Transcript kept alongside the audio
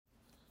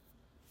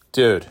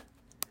Dude,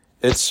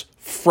 it's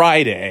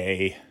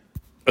Friday.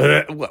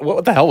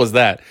 What the hell was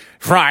that?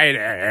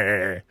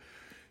 Friday.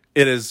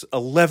 It is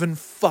 11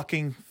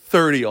 fucking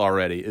 30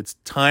 already. It's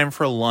time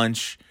for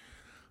lunch,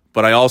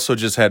 but I also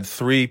just had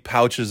 3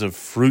 pouches of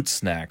fruit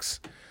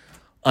snacks.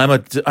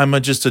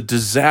 I'm just a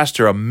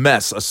disaster, a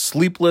mess, a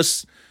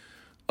sleepless,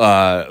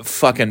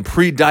 fucking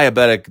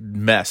pre-diabetic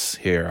mess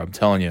here. I'm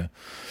telling you,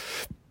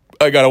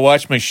 I gotta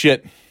watch my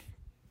shit.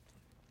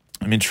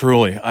 I mean,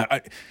 truly,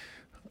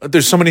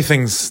 there's so many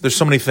things.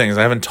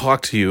 I haven't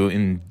talked to you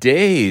in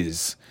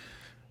days,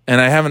 and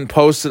I haven't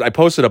posted. I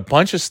posted a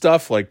bunch of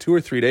stuff like 2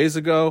 or 3 days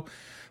ago,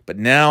 but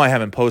now I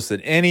haven't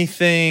posted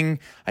anything.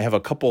 I have a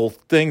couple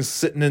things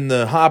sitting in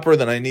the hopper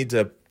that I need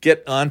to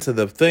get onto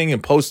the thing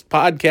and post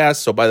podcasts.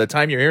 So by the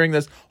time you're hearing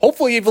this,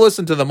 hopefully you've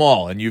listened to them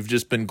all, and you've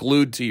just been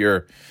glued to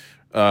your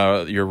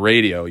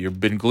radio. You've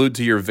been glued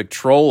to your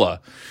Victrola,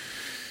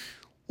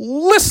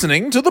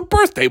 listening to the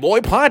Birthday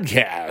Boy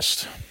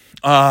podcast.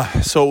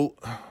 So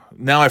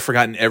now I've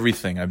forgotten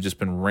everything. I've just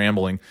been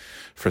rambling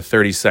for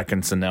 30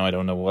 seconds, and now I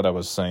don't know what I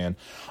was saying.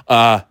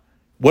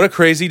 What a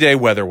crazy day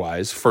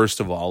weather-wise, first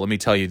of all. Let me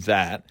tell you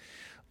that.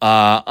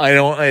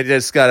 I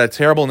just got a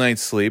terrible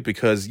night's sleep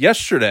because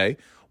yesterday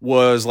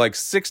was like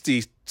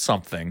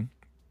 60-something.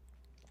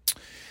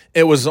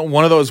 It was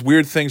one of those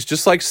weird things,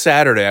 just like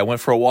Saturday. I went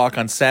for a walk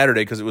on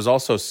Saturday because it was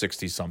also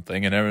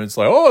 60-something, and everyone's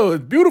like, oh,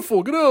 it's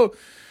beautiful, get out.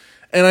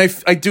 And I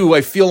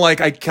feel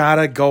like I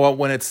gotta go out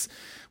when it's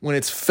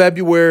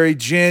February,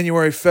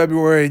 January,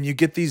 February, and you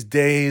get these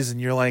days and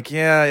you're like,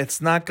 yeah,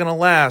 it's not going to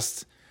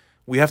last.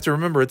 We have to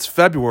remember it's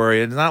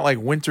February. It's not like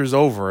winter's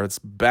over. It's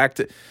back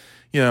to,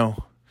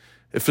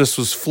 if this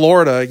was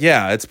Florida,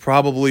 yeah, it's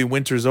probably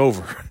winter's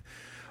over.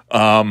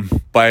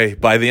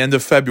 By the end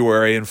of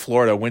February in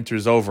Florida,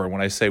 winter's over.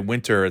 When I say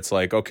winter, it's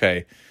like,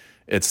 okay,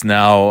 it's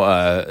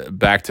now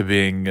back to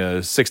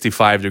being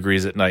 65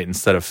 degrees at night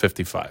instead of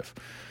 55.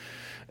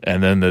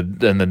 And then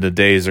the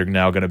days are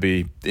now going to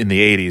be in the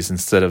 80s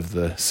instead of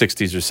the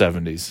 60s or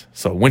 70s.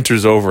 So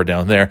winter's over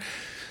down there.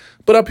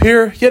 But up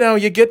here,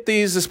 you get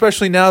these,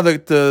 especially now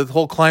that the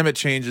whole climate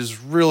change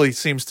really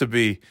seems to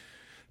be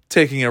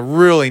taking a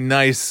really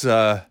nice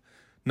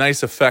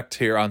effect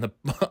here on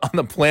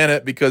the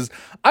planet, because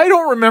I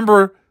don't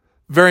remember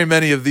very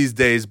many of these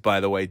days, by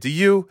the way. Do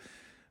you?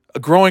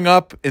 Growing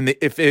up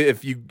if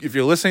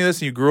you're listening to this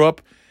and you grew up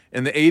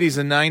in the 80s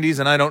and 90s,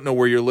 and I don't know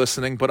where you're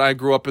listening, but I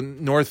grew up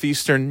in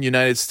northeastern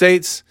United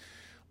States,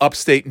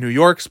 upstate New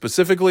York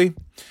specifically.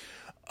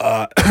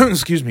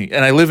 Excuse me.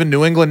 And I live in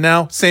New England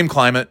now. Same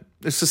climate.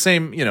 It's the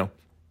same, New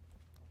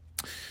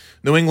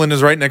England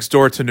is right next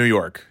door to New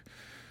York.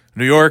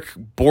 New York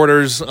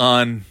borders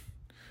on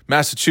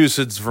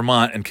Massachusetts,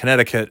 Vermont, and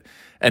Connecticut,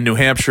 and New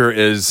Hampshire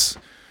is,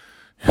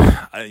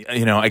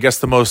 I guess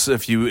the most,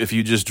 if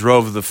you just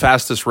drove the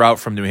fastest route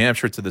from New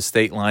Hampshire to the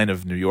state line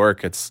of New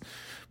York,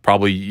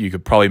 you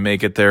could probably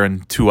make it there in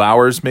 2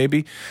 hours,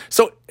 maybe.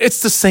 So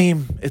it's the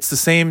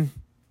same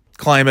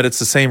climate. It's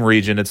the same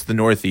region. It's the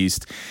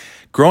Northeast.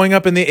 Growing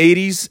up in the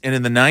 80s and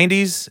in the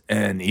 90s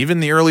and even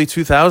the early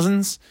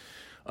 2000s,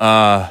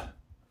 I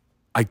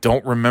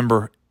don't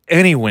remember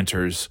any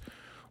winters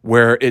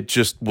where it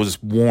just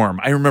was warm.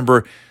 I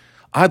remember,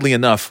 oddly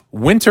enough,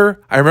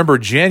 winter. I remember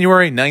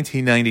January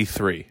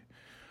 1993.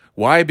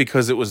 Why?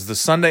 Because it was the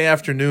Sunday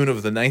afternoon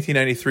of the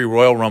 1993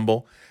 Royal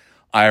Rumble.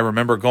 I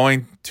remember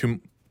going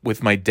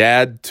with my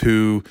dad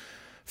to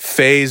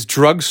Faye's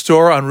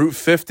drugstore on Route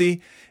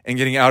 50 and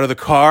getting out of the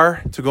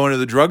car to go into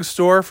the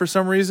drugstore for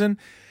some reason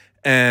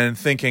and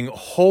thinking,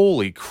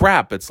 holy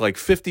crap, it's like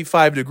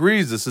 55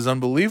 degrees. This is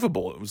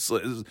unbelievable. It was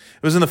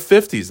in the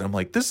 50s. I'm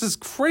like, this is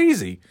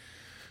crazy.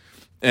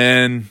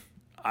 And,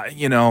 I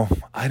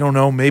don't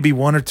know, maybe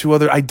one or two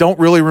other. I don't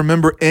really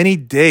remember any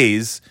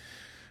days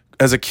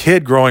as a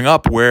kid growing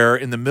up where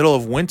in the middle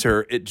of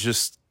winter, it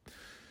just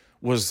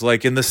was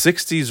like in the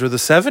 60s or the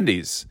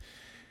 70s.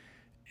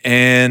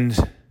 And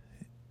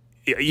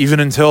even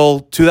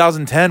until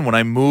 2010 when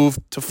I moved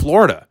to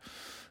Florida.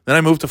 Then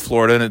I moved to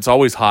Florida, and it's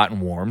always hot and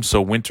warm,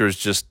 so winter's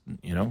just,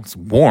 it's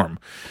warm.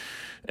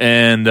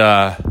 And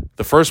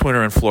the first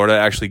winter in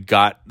Florida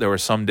there were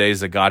some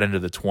days that got into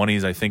the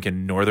 20s. I think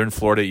in northern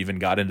Florida even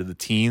got into the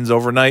teens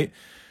overnight.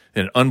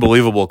 An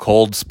unbelievable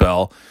cold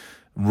spell.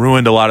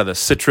 Ruined a lot of the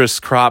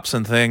citrus crops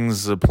and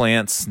things, the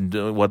plants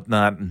and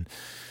whatnot. And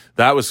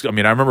that was, I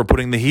remember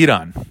putting the heat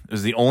on. It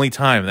was the only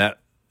time that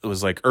it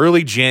was like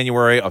early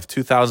January of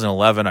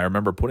 2011. I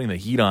remember putting the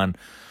heat on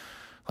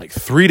like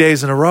 3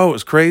 days in a row. It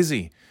was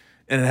crazy.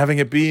 And having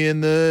it be in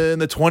the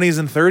 20s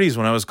and 30s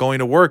when I was going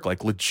to work,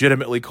 like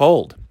legitimately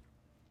cold.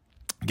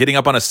 Getting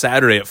up on a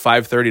Saturday at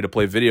 5:30 to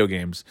play video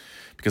games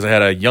because I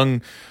had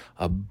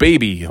a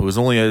baby who was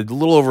only a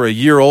little over a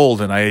year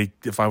old, and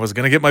if I was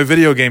going to get my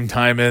video game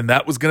time in,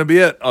 that was going to be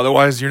it.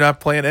 Otherwise, you're not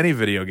playing any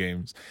video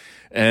games.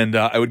 And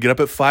I would get up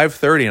at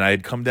 5:30, and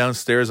I'd come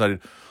downstairs. I'd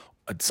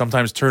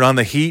sometimes turn on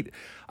the heat.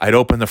 I'd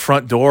open the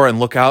front door and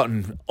look out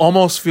and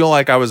almost feel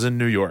like I was in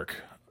New York.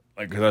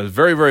 Like, I was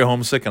very, very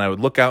homesick, and I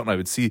would look out and I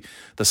would see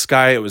the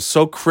sky. It was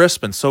so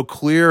crisp and so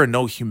clear and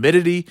no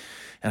humidity.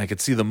 and I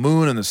could see the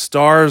moon and the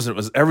stars.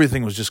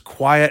 Everything was just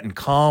quiet and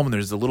calm, and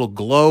there's a little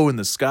glow in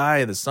the sky,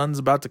 and the sun's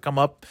about to come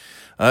up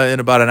in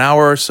about an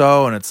hour or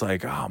so, and it's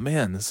like, oh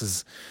man, this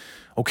is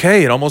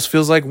okay. It almost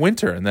feels like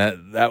winter, and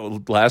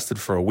that lasted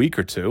for a week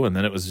or two, and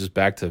then it was just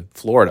back to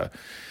Florida.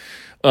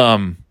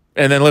 And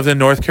then lived in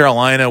North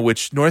Carolina,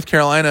 which North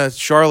Carolina,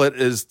 Charlotte,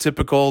 is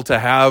typical to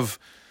have.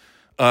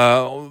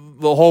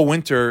 The whole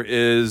winter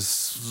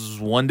is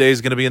one day is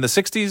going to be in the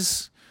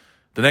 60s.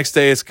 The next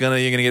day you're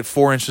going to get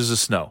 4 inches of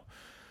snow.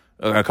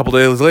 A couple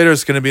days later,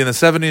 it's going to be in the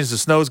 70s. The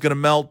snow is going to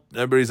melt.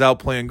 Everybody's out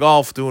playing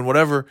golf, doing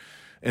whatever.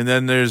 And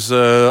then there's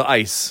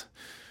ice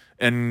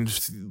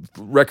and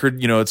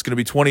record, it's going to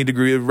be 20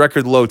 degree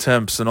record low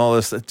temps and all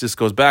this. It just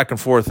goes back and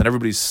forth, and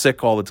everybody's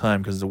sick all the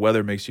time because the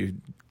weather makes you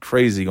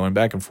crazy going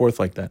back and forth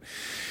like that.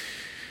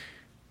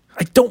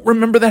 I don't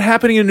remember that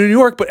happening in New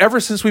York, but ever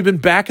since we've been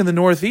back in the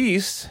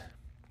Northeast,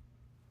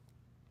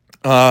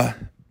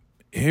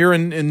 here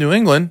in New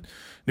England,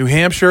 New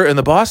Hampshire, and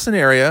the Boston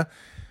area,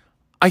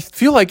 I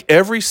feel like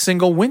every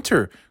single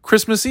winter,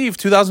 Christmas Eve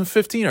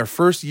 2015, our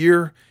first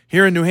year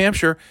here in New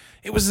Hampshire,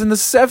 it was in the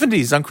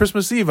 70s on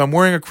Christmas Eve. I'm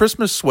wearing a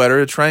Christmas sweater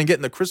to try and get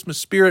in the Christmas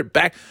spirit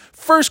back.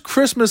 First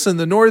Christmas in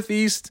the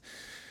Northeast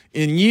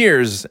in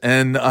years,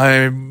 and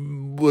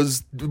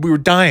we were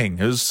dying.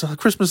 It was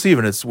Christmas Eve,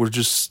 and we're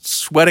just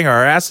sweating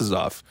our asses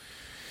off.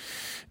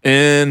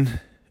 And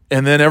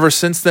then ever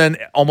since then,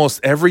 almost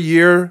every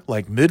year,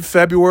 like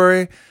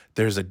mid-February,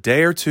 there's a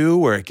day or two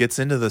where it gets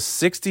into the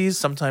 60s.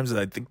 Sometimes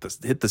I think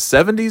hit the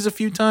 70s a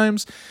few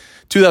times.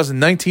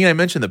 2019, I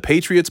mentioned the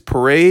Patriots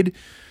parade,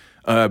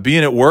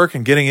 being at work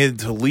and getting it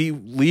to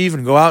leave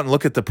and go out and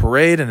look at the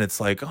parade, and it's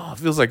like, oh, it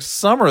feels like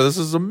summer. This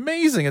is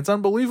amazing. It's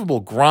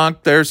unbelievable.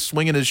 Gronk there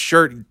swinging his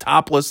shirt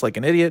topless like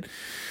an idiot.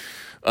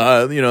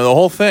 The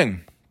whole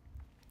thing.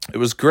 It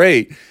was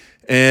great.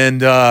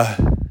 And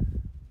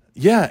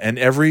and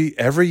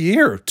every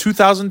year,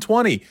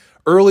 2020,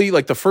 early,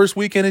 like the first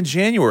weekend in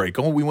January,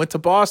 we went to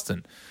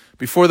Boston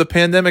before the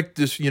pandemic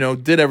just,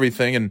 did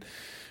everything, and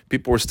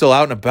people were still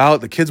out and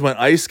about. The kids went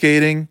ice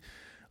skating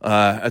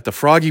at the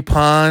Froggy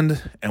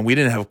Pond, and we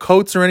didn't have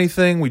coats or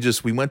anything. We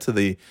went to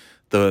the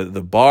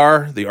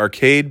bar, the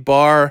arcade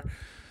bar,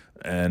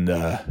 and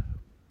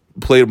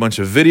played a bunch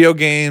of video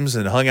games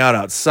and hung out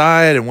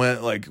outside and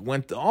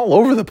went all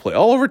over the place,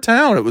 all over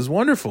town. It was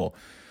wonderful.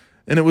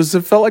 And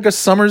it felt like a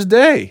summer's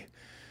day.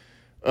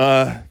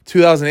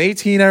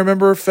 2018, I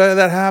remember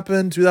that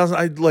happened.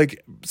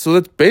 So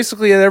that's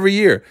basically it every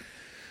year.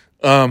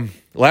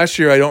 Last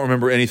year, I don't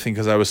remember anything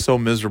because I was so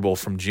miserable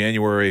from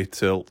January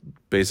till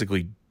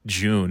basically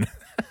June.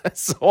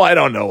 So I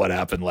don't know what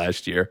happened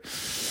last year.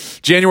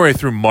 January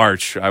through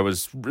March, I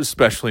was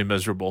especially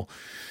miserable.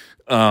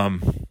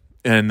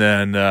 And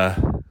then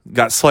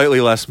got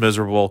slightly less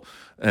miserable,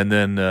 and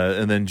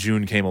then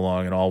June came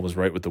along, and all was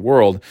right with the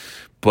world.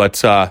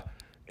 But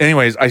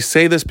anyways, I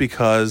say this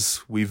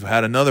because we've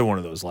had another one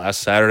of those.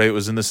 Last Saturday, it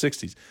was in the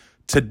 60s.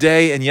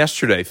 Today and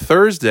yesterday,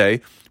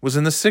 Thursday, was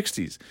in the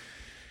 60s.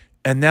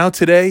 And now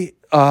today,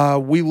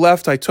 we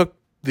left. I took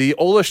the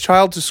oldest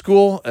child to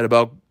school at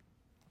about,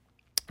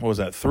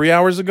 3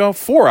 hours ago?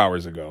 4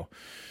 hours ago.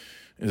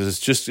 It's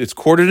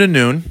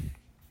 7:45.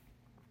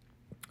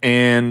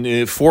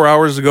 And 4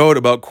 hours ago at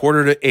about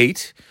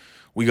 7:45,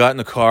 we got in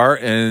the car,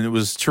 and it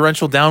was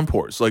torrential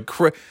downpours.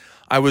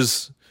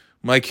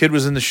 My kid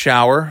was in the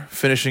shower,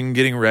 finishing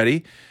getting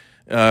ready,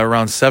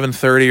 around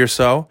 7:30 or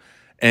so,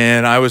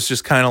 and I was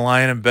just kind of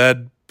lying in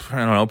bed, I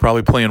don't know,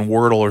 probably playing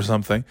Wordle or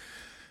something,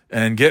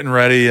 and getting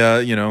ready.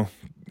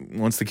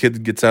 Once the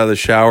kid gets out of the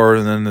shower,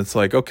 and then it's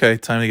like, okay,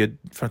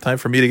 time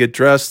for me to get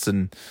dressed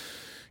and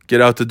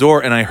get out the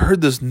door. And I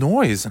heard this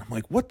noise, and I'm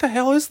like, what the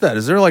hell is that?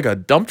 Is there like a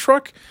dump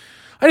truck?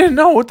 I didn't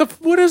know what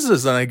is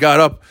this? And I got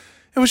up.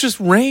 It was just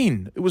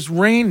rain. It was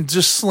rain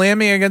just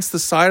slamming against the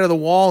side of the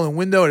wall and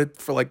window. And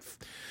for like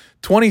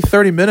 20,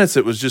 30 minutes,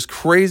 it was just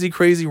crazy,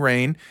 crazy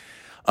rain.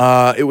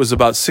 It was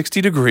about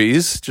 60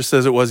 degrees, just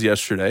as it was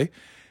yesterday.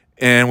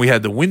 And we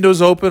had the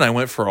windows open. I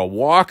went for a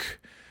walk.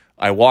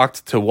 I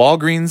walked to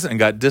Walgreens and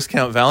got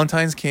discount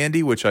Valentine's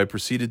candy, which I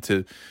proceeded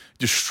to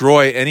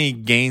destroy any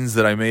gains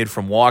that I made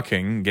from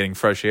walking, getting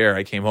fresh air.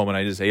 I came home and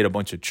I just ate a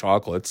bunch of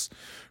chocolates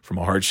from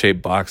a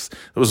heart-shaped box.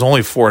 It was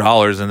only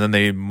 $4, and then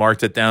they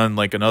marked it down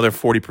like another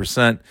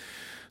 40%.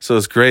 So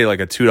it's great, like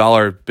a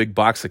 $2 big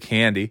box of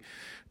candy.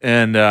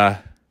 And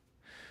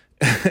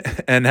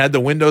and had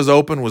the windows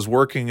open, was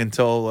working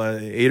until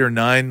 8 or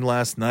 9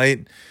 last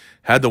night.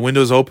 Had the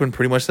windows open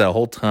pretty much that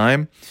whole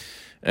time.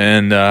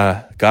 And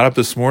got up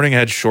this morning,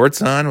 had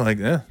shorts on. I'm like,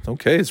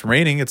 okay, it's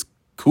raining. It's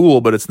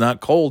cool, but it's not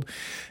cold.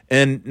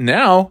 And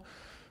now,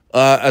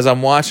 as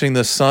I'm watching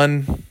the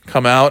sun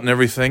come out and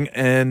everything,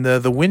 and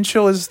the wind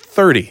chill is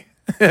 30.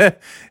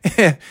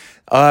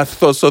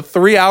 So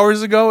 3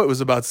 hours ago, it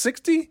was about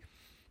 60,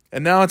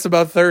 and now it's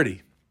about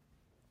 30.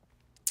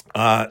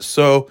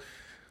 So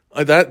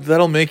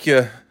that'll make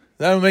you a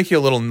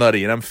little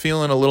nutty, and I'm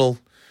feeling a little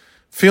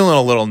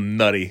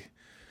nutty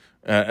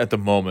at the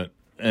moment.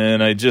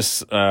 And I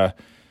just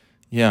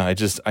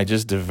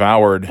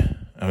devoured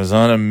I was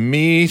on a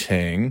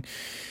meeting,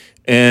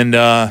 and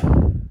okay.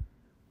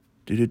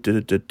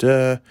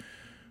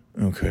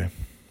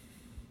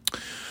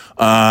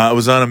 I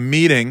was on a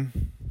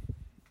meeting,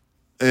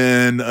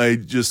 and I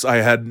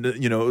had,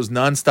 it was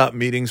nonstop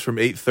meetings from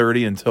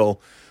 8:30 until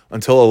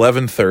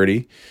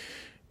 11:30.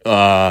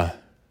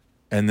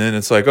 And then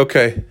it's like,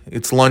 okay,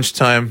 it's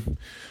lunchtime.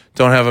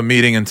 Don't have a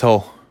meeting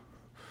until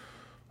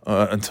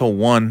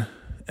 1,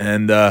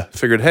 and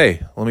figured,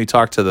 hey, let me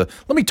talk to the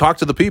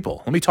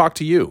people. Let me talk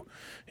to you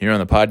here on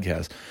the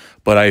podcast.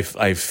 But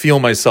I feel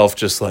myself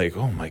just like,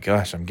 oh my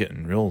gosh, I'm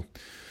getting real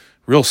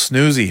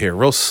snoozy here,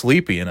 real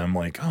sleepy. And I'm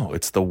like, oh,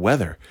 it's the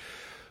weather.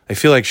 I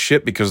feel like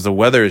shit because the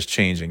weather is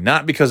changing.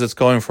 Not because it's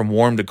going from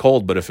warm to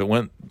cold, but if it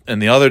went in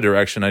the other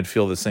direction, I'd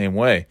feel the same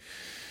way.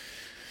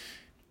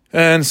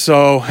 And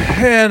so,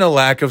 and a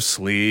lack of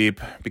sleep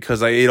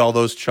because I ate all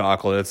those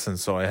chocolates. And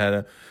so I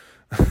had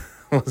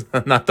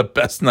not the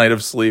best night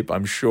of sleep,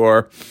 I'm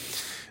sure.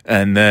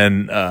 And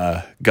then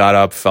got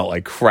up, felt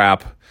like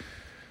crap,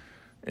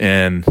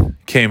 and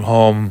came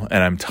home,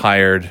 and I'm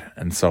tired,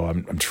 and so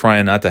I'm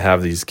trying not to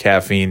have these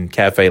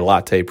cafe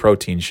latte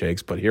protein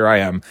shakes, but here I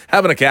am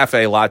having a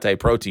cafe latte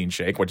protein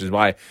shake, which is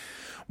why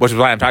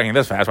I'm talking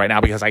this fast right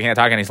now, because I can't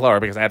talk any slower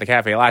because I had the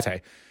cafe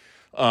latte.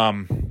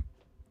 And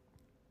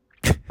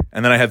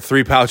then I had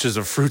 3 pouches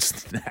of fruit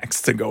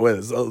snacks to go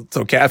with it.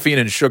 So caffeine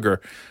and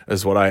sugar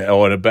is what I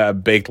owe, and a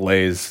baked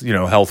Lay's,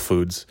 health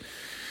foods.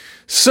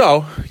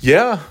 So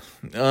yeah,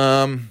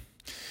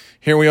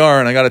 here we are,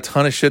 and I got a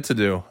ton of shit to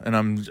do, and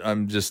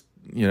I'm just,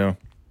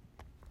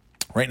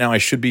 right now I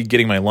should be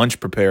getting my lunch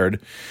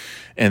prepared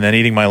and then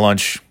eating my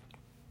lunch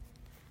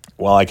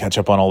while I catch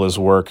up on all this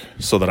work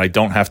so that I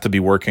don't have to be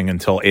working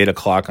until 8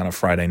 o'clock on a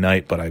Friday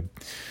night. But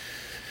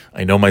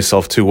I know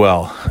myself too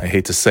well. I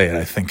hate to say it.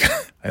 I think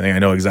I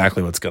know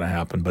exactly what's going to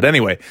happen. But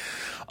anyway,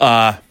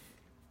 yeah,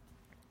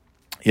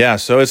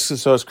 so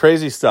it's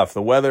crazy stuff.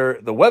 The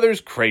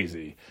weather's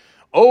crazy.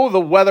 Oh,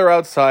 the weather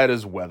outside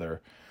is weather.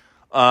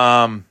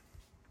 Cody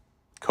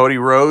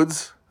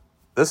Rhodes.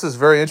 This is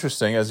very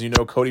interesting. As you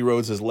know, Cody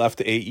Rhodes has left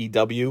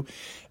AEW,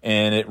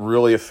 and it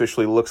really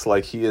officially looks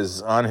like he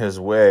is on his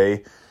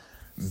way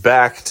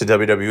back to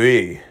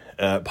WWE,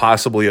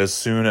 possibly as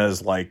soon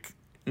as like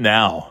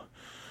now.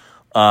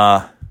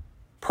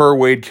 Per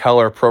Wade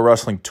Keller, Pro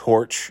Wrestling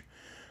Torch,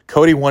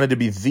 Cody wanted to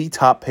be the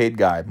top paid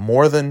guy,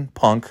 more than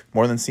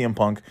CM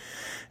Punk,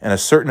 and a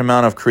certain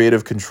amount of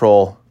creative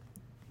control.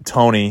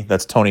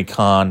 That's Tony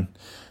Khan,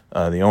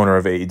 the owner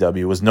of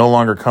AEW, was no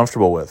longer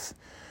comfortable with.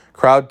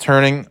 Crowd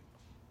turning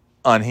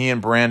on he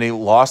and Brandy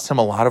lost him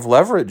a lot of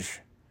leverage.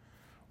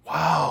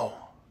 Wow.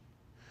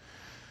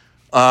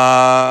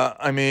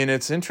 I mean,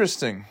 it's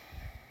interesting.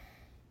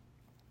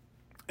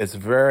 It's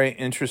very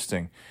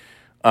interesting.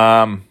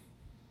 Because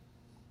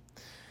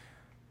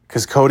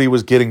Cody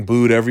was getting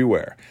booed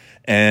everywhere.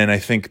 And I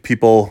think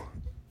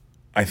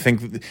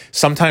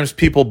sometimes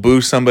people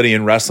boo somebody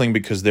in wrestling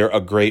because they're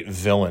a great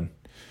villain.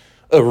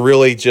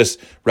 Really just,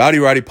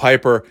 Roddy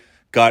Piper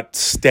got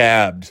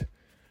stabbed,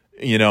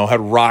 had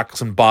rocks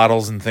and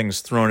bottles and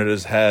things thrown at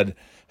his head,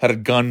 had a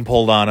gun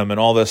pulled on him and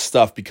all this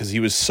stuff because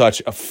he was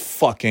such a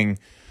fucking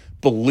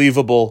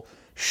believable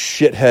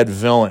shithead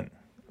villain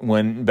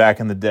back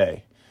in the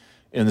day,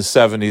 in the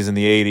 70s and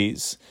the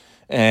 80s.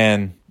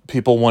 And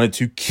people wanted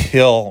to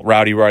kill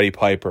Roddy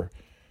Piper,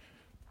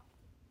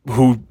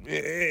 who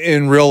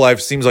in real life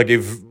seems like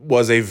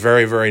was a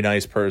very, very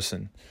nice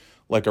person,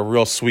 like a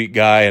real sweet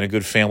guy and a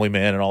good family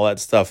man and all that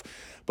stuff.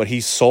 But he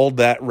sold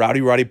that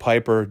Roddy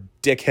Piper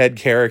dickhead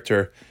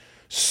character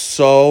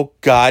so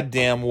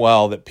goddamn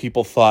well that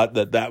people thought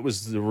that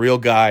was the real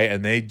guy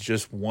and they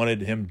just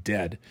wanted him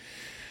dead.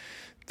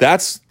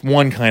 That's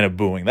one kind of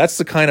booing. That's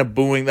the kind of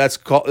booing that's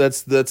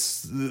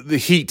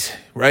the heat,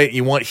 right?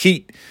 You want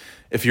heat.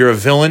 If you're a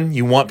villain,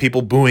 you want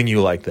people booing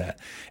you like that.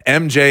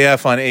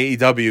 MJF on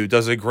AEW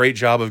does a great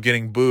job of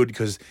getting booed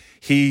because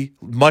he,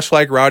 much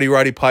like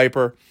Roddy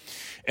Piper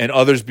and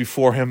others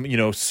before him,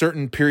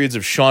 certain periods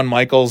of Shawn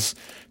Michaels'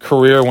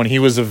 career when he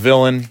was a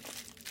villain,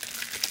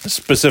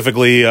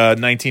 specifically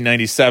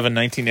 1997,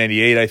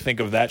 1998, I think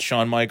of that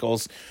Shawn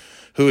Michaels,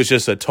 who was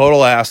just a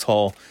total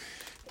asshole,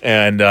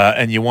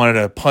 and you wanted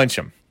to punch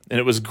him. And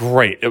it was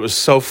great. It was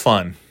so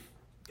fun.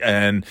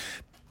 And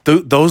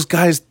those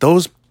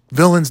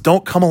villains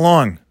don't come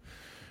along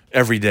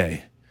every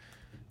day.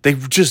 They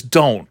just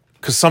don't.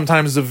 Because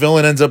sometimes the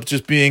villain ends up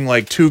just being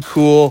like too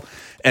cool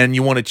and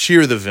you want to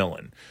cheer the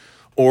villain.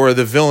 Or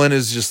the villain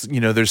is just,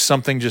 there's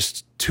something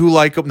just too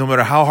likable. No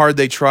matter how hard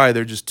they try,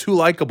 they're just too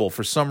likable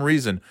for some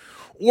reason.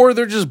 Or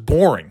they're just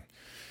boring.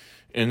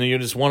 And you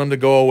just want them to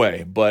go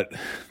away. But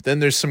then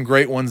there's some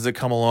great ones that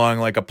come along,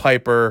 like a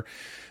Piper,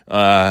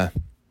 Ric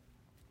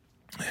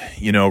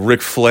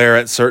Flair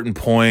at certain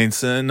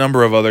points, and a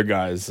number of other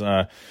guys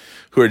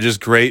who are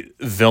just great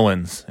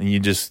villains. And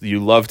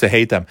you love to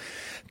hate them.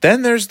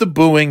 Then there's the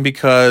booing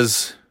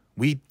because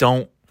we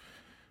don't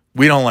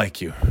like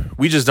you.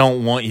 We just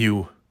don't want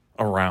you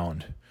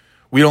around.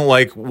 We don't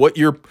like what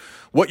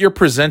you're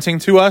presenting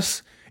to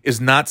us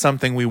is not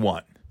something we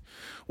want.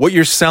 What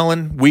you're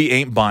selling, we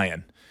ain't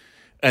buying.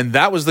 And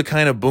that was the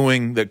kind of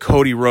booing that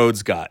Cody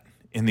Rhodes got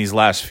in these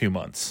last few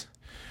months.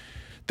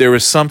 There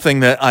was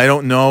something that I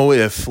don't know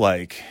if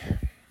like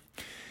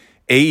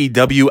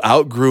AEW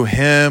outgrew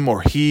him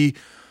or he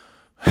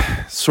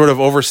sort of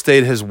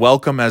overstayed his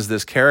welcome as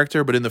this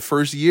character. But in the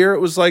first year, it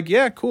was like,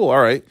 yeah, cool.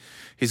 All right.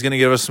 He's going to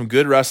give us some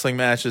good wrestling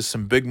matches,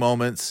 some big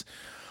moments.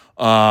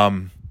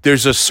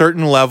 There's a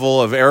certain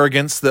level of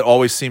arrogance that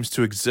always seems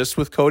to exist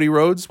with Cody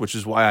Rhodes, which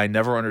is why I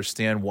never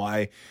understand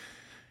why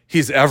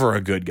he's ever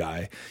a good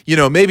guy. You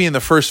know, maybe in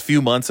the first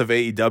few months of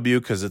AEW,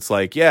 because it's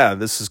like, yeah,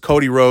 this is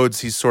Cody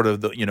Rhodes. He's sort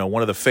of the, you know,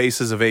 one of the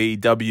faces of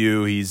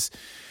AEW.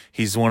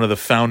 He's one of the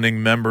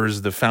founding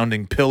members, the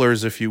founding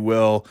pillars, if you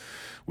will,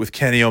 with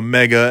Kenny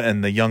Omega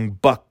and the Young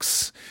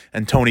Bucks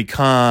and Tony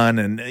Khan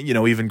and, you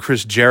know, even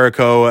Chris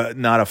Jericho,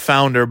 not a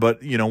founder,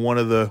 but, you know, one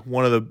of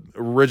the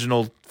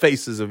original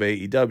faces of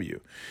AEW,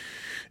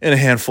 and a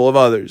handful of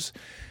others.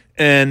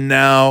 And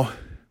now,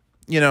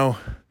 you know,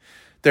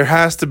 there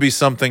has to be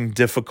something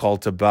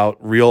difficult about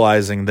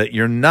realizing that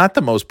you're not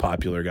the most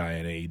popular guy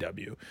in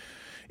AEW,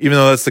 even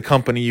though that's the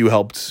company you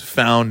helped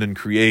found and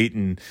create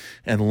and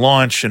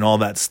launch and all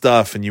that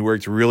stuff. And you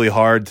worked really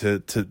hard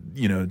to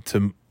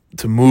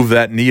move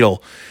that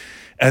needle.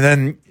 And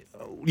then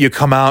you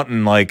come out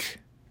and like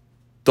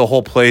the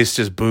whole place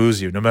just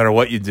boos you. No matter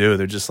what you do,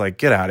 they're just like,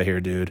 get out of here,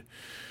 dude.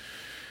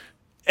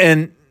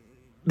 And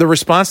the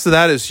response to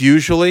that is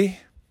usually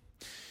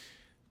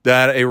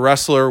that a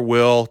wrestler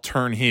will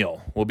turn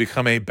heel, will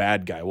become a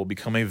bad guy, will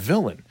become a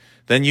villain.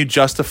 Then you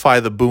justify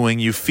the booing,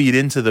 you feed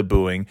into the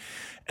booing,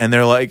 and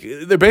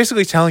they're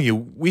basically telling you,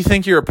 we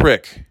think you're a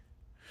prick.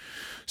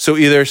 So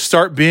either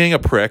start being a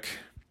prick,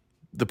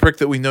 the prick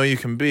that we know you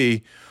can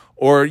be,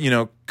 or, you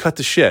know, cut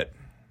the shit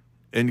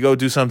and go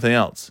do something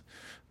else.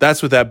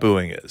 That's what that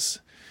booing is.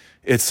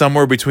 It's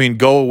somewhere between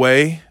go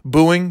away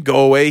booing,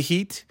 go away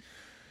heat,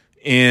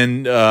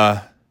 and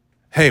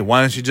hey,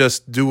 why don't you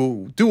just do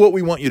what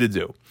we want you to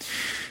do?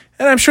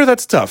 And I'm sure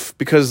that's tough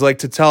because, like,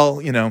 to tell,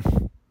 you know,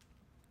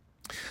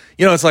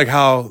 it's like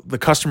how the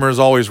customer is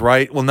always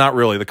right. Well, not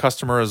really. The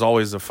customer is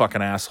always a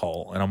fucking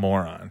asshole and a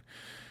moron.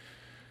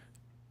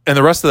 And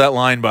the rest of that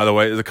line, by the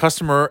way, the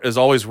customer is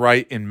always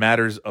right in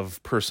matters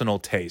of personal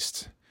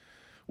taste,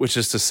 which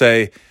is to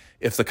say,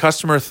 if the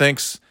customer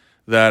thinks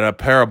that a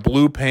pair of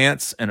blue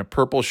pants and a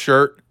purple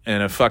shirt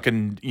and a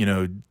fucking, you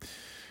know,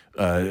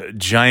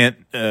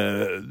 giant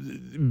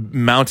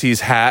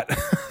Mounties hat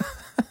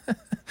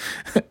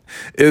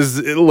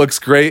it looks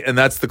great and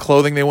that's the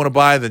clothing they want to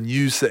buy, then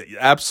you say,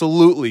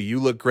 absolutely, you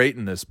look great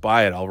in this,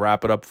 buy it, I'll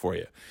wrap it up for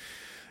you.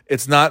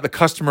 It's not the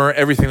customer,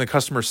 everything the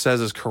customer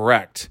says is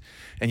correct,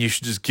 and you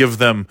should just give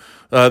them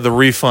the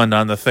refund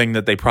on the thing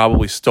that they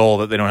probably stole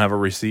that they don't have a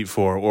receipt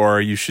for,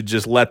 or you should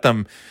just let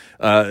them,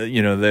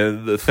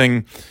 the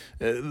thing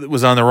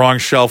was on the wrong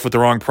shelf with the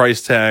wrong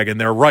price tag and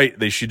they're right,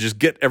 they should just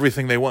get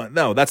everything they want.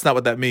 No, that's not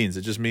what that means.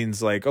 It just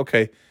means like,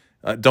 okay,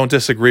 don't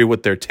disagree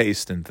with their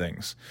taste in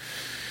things.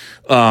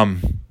 So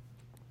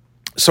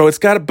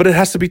but it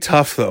has to be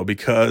tough though,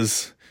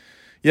 because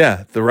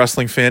yeah, the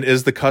wrestling fan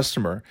is the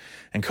customer,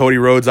 and Cody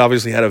Rhodes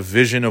obviously had a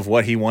vision of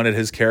what he wanted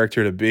his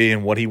character to be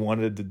and what he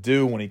wanted to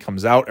do when he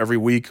comes out every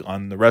week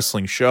on the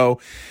wrestling show.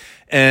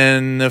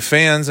 And the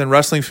fans and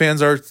wrestling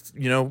fans are,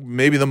 you know,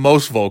 maybe the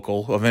most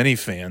vocal of any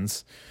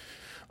fans.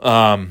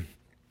 Star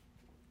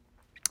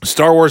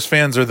Wars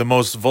fans are the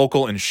most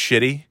vocal and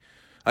shitty.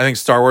 I think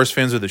Star Wars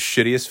fans are the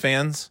shittiest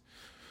fans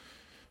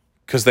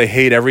because they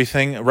hate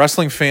everything.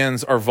 Wrestling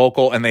fans are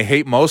vocal and they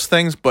hate most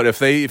things, but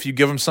if you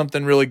give them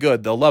something really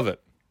good, they'll love it.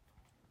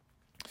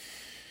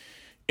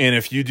 And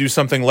if you do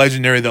something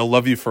legendary, they'll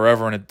love you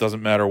forever, and it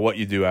doesn't matter what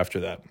you do after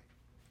that.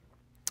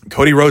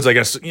 Cody Rhodes, I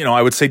guess, you know,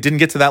 I would say didn't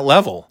get to that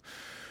level.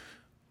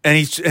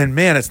 And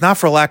man, it's not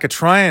for lack of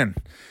trying.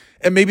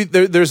 And maybe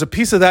there's a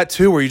piece of that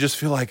too where you just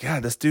feel like, yeah,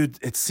 this dude,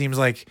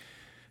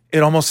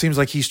 it almost seems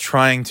like he's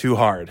trying too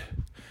hard.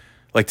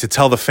 Like to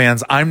tell the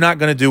fans, I'm not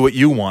going to do what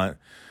you want,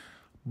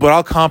 but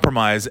I'll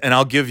compromise and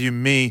I'll give you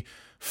me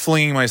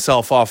flinging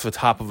myself off the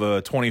top of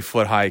a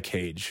 20-foot high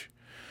cage.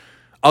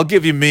 I'll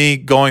give you me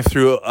going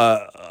through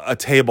a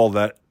table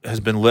that has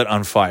been lit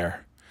on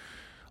fire.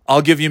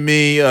 I'll give you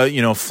me,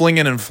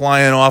 flinging and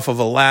flying off of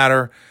a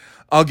ladder.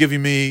 I'll give you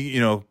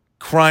me,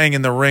 crying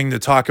in the ring to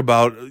talk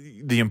about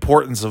the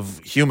importance of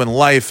human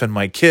life and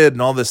my kid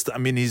and all this. I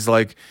mean, he's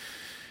like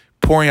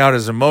pouring out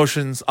his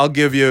emotions. I'll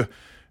give you,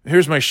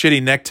 here's my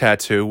shitty neck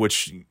tattoo,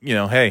 which,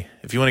 hey,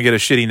 if you want to get a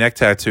shitty neck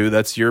tattoo,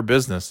 that's your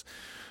business.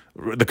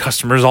 The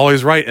customer's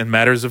always right in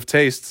matters of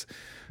tastes.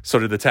 So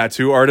did the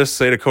tattoo artist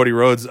say to Cody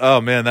Rhodes,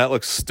 oh man, that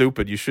looks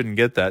stupid, you shouldn't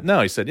get that?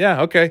 No, he said,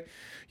 yeah, okay.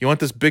 You want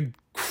this big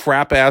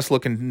crap ass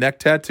looking neck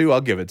tattoo?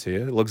 I'll give it to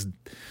you. It looks,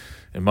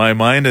 in my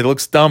mind, it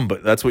looks dumb,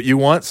 but that's what you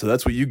want, so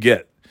that's what you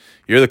get.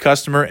 You're the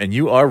customer, and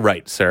you are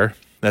right, sir.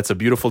 That's a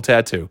beautiful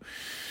tattoo.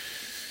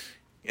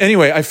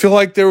 Anyway, I feel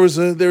like there was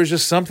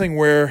just something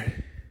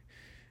where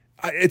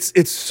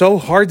it's so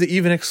hard to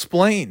even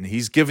explain.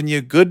 He's giving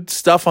you good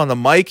stuff on the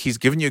mic. He's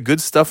giving you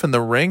good stuff in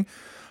the ring,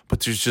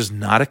 but there's just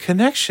not a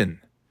connection.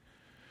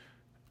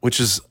 which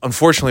is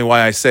unfortunately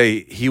why I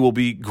say he will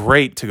be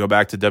great to go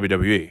back to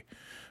WWE,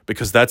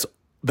 because that's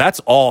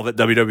all that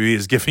WWE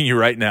is giving you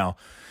right now,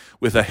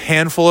 with a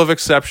handful of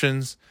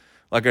exceptions.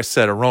 Like I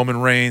said, a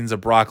Roman Reigns, a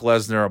Brock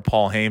Lesnar, a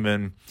Paul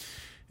Heyman,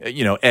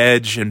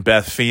 Edge and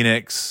Beth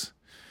Phoenix.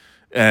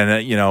 And,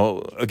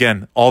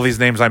 again, all these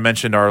names I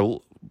mentioned are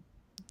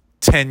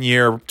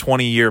 10-year,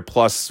 20-year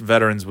plus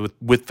veterans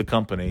with the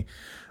company.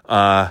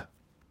 The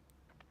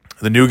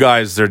new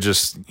guys, they're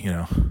just,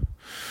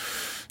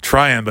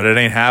 trying, but it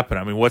ain't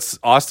happening. I mean, what's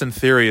Austin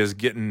Theory is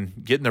getting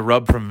the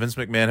rub from Vince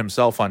McMahon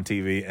himself on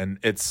TV, and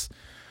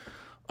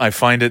I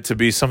find it to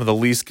be some of the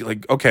least,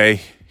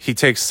 okay, he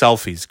takes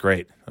selfies.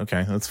 Great.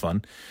 Okay, that's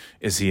fun.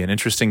 Is he an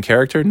interesting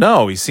character?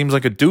 No, he seems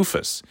like a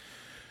doofus.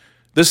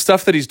 This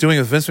stuff that he's doing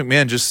with Vince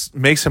McMahon just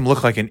makes him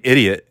look like an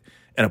idiot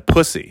and a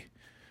pussy.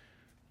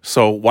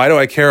 So why do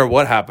I care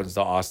what happens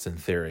to Austin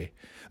Theory?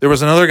 There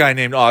was another guy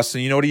named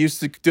Austin. You know what he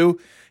used to do?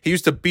 He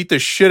used to beat the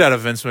shit out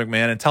of Vince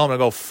McMahon and tell him to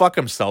go fuck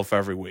himself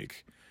every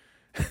week.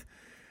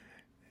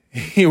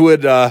 He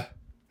would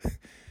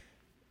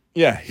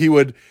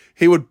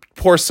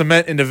pour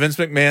cement into Vince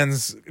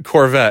McMahon's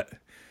Corvette.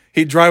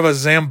 He'd drive a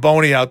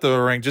Zamboni out to the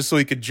ring just so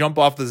he could jump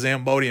off the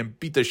Zamboni and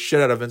beat the shit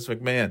out of Vince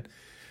McMahon.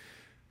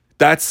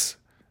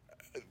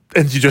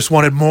 And you just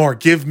wanted more.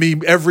 Give me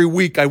every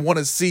week. I want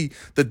to see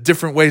the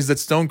different ways that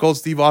Stone Cold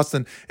Steve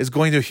Austin is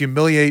going to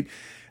humiliate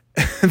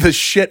the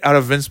shit out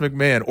of Vince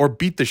McMahon or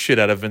beat the shit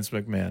out of Vince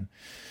McMahon.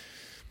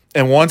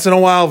 And once in a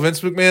while, Vince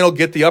McMahon will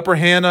get the upper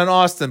hand on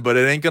Austin, but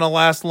it ain't going to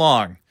last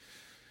long.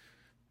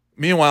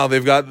 Meanwhile,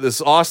 they've got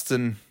this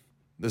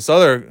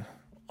other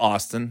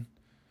Austin.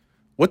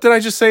 What did I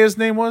just say his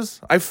name was?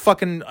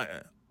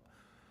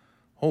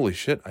 Holy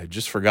shit, I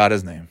just forgot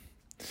his name.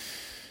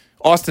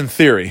 Austin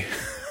Theory.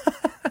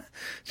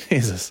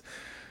 Jesus.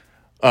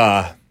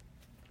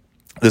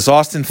 This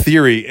Austin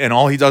Theory, and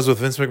all he does with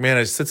Vince McMahon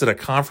is sits at a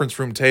conference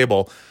room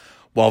table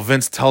while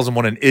Vince tells him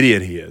what an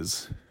idiot he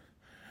is.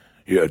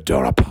 You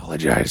don't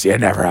apologize. You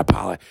never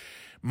apologize.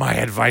 My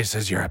advice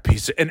is you're a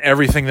piece of... And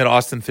everything that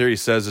Austin Theory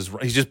says is...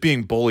 He's just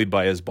being bullied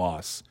by his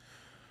boss.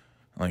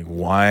 Like,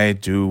 why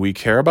do we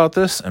care about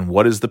this? And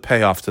what is the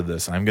payoff to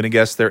this? I'm going to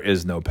guess there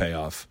is no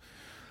payoff.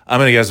 I'm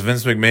going to guess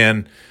Vince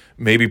McMahon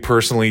maybe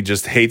personally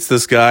just hates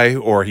this guy,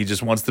 or he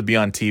just wants to be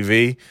on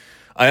TV.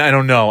 I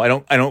don't know.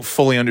 I don't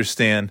fully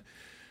understand.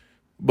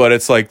 But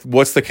it's like,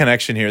 what's the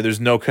connection here? There's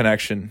no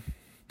connection.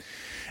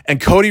 And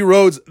Cody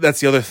Rhodes, that's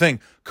the other thing.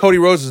 Cody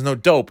Rhodes is no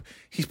dope.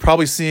 He's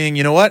probably seeing,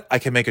 you know what? I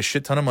can make a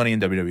shit ton of money in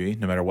WWE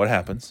no matter what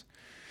happens.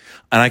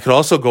 And I could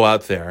also go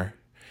out there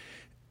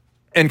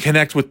and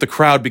connect with the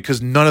crowd,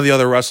 because none of the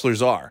other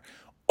wrestlers are.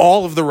 Almost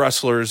all of the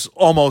wrestlers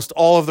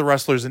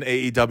in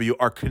AEW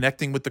are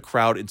connecting with the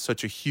crowd in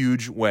such a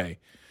huge way.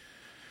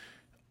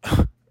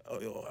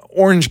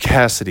 Orange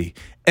Cassidy,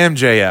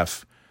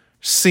 MJF,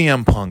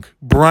 CM Punk,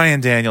 Bryan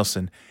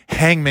Danielson,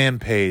 Hangman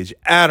Page,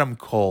 Adam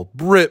Cole,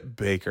 Britt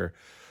Baker.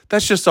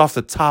 That's just off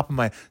the top of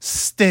my...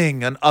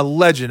 Sting, a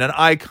legend, an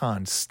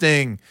icon,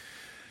 Sting.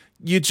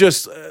 You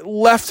just...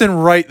 left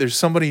and right, there's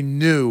somebody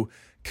new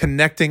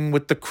connecting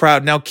with the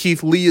crowd. Now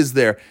Keith Lee is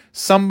there.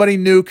 Somebody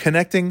new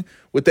connecting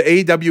with the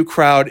AEW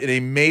crowd in a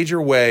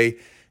major way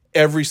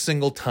every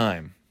single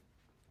time.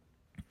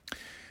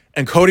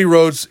 And Cody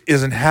Rhodes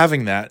isn't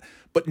having that.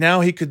 But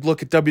now he could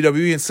look at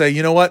WWE and say,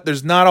 you know what?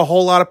 There's not a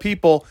whole lot of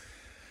people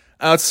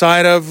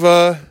outside of,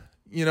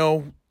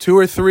 2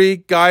 or 3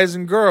 guys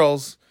and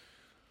girls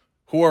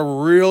who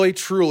are really,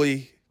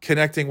 truly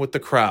connecting with the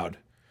crowd.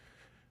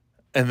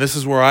 And this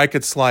is where I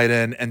could slide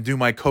in and do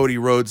my Cody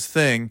Rhodes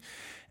thing.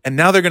 And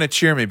now they're going to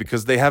cheer me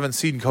because they haven't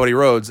seen Cody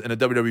Rhodes in a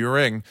WWE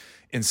ring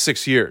in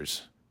 6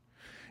 years.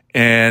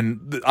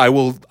 And I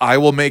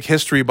will make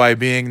history by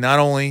being not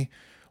only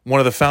one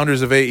of the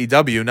founders of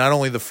AEW, not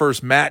only the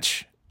first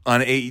match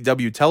on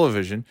AEW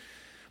television,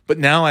 but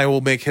now I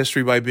will make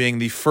history by being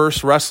the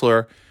first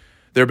wrestler.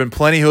 There have been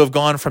plenty who have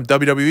gone from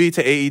WWE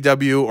to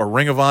AEW or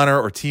Ring of Honor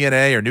or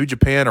TNA or New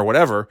Japan or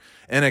whatever,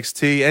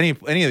 NXT,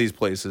 any of these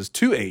places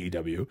to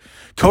AEW.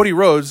 Cody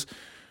Rhodes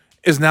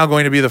is now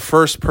going to be the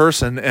first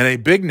person and a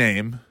big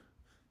name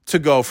to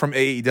go from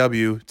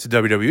AEW to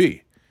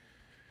WWE.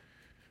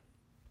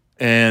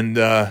 And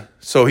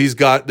so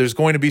there's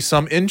going to be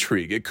some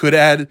intrigue. It could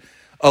add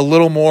a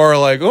little more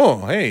like,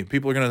 oh, hey,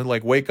 people are going to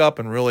like wake up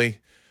and really,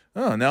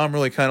 oh, now I'm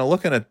really kind of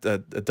looking at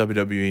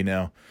WWE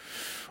now.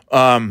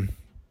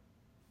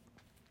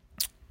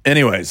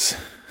 Anyways,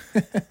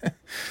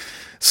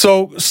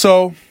 so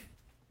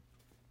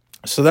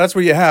that's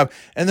where you have.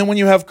 And then when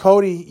you have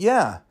Cody,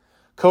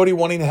 Cody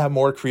wanting to have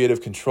more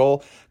creative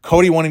control,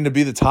 Cody wanting to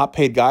be the top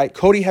paid guy.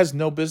 Cody has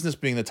no business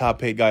being the top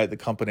paid guy at the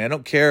company. I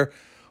don't care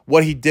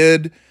what he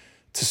did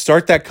to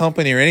start that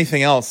company or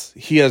anything else.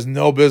 He has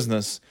no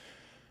business,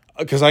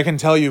 because I can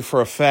tell you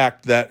for a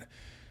fact that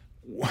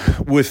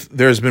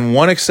there's been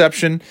one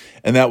exception,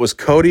 and that was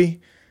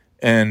Cody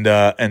and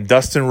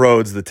Dustin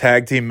Rhodes, the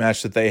tag team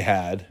match that they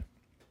had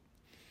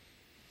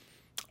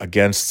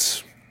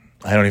against,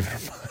 I don't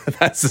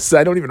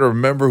even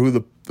remember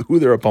who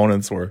their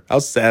opponents were. How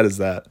sad is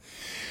that?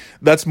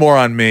 That's more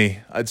on me.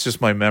 It's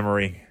just my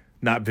memory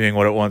not being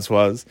what it once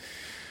was.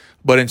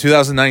 But in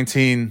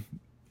 2019,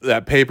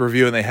 that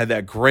pay-per-view, and they had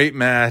that great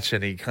match,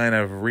 and he kind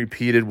of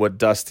repeated what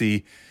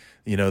Dusty,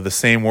 the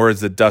same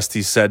words that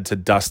Dusty said to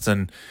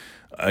Dustin,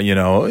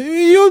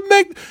 you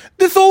make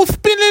this old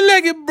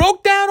spindly-legged,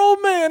 broke-down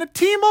old man to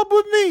team up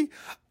with me.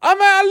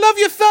 I love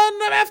you, son.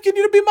 I'm asking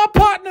you to be my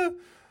partner,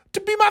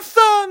 to be my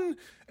son.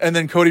 And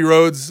then Cody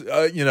Rhodes,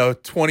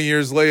 20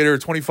 years later,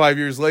 25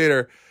 years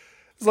later,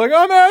 it's like,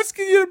 I'm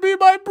asking you to be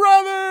my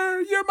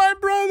brother. You're my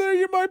brother.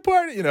 You're my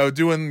partner.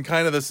 Doing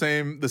kind of the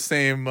same,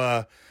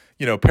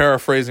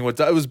 paraphrasing what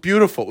it was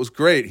beautiful. It was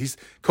great.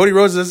 Cody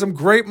Rhodes has some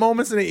great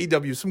moments in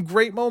AEW. Some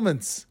great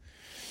moments.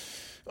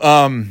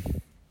 And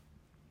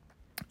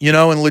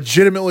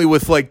legitimately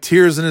with like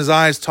tears in his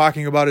eyes,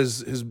 talking about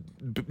his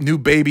new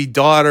baby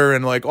daughter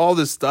and like all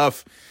this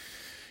stuff.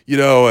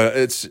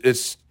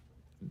 It's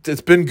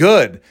been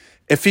good.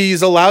 If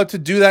he's allowed to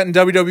do that in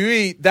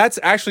WWE, that's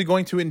actually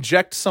going to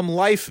inject some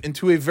life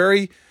into a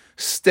very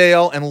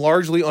stale and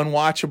largely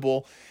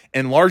unwatchable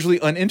and largely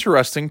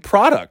uninteresting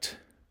product.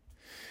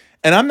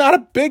 And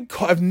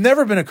I've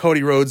never been a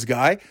Cody Rhodes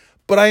guy,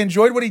 but I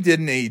enjoyed what he did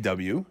in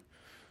AEW.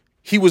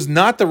 He was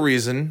not the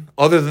reason,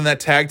 other than that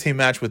tag team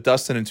match with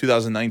Dustin in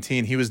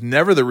 2019, he was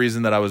never the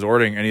reason that I was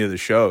ordering any of the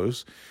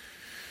shows.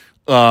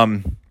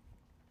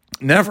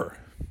 Never.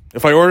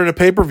 If I ordered a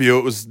pay-per-view,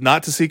 it was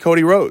not to see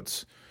Cody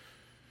Rhodes.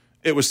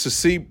 It was to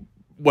see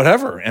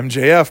whatever,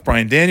 MJF,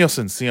 Bryan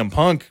Danielson, CM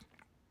Punk,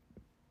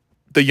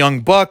 the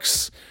Young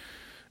Bucks,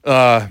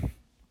 the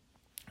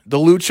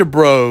Lucha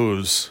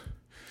Bros,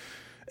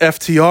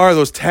 FTR,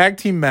 those tag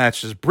team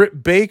matches,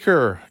 Britt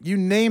Baker, you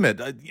name it,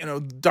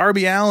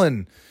 Darby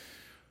Allin,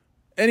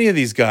 any of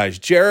these guys,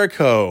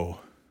 Jericho,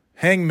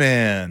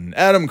 Hangman,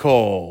 Adam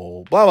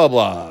Cole, blah, blah,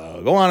 blah,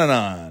 go on and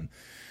on.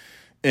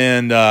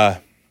 And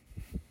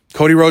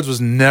Cody Rhodes was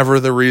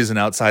never the reason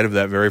outside of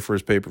that very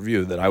first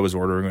pay-per-view that I was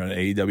ordering an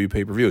AEW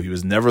pay-per-view. He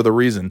was never the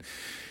reason.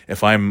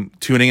 If I'm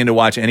tuning in to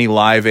watch any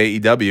live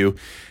AEW,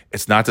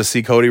 it's not to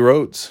see Cody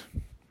Rhodes.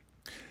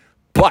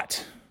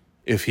 But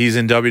if he's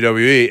in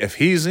WWE, if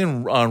he's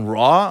on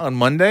Raw on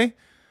Monday,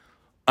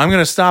 I'm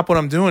going to stop what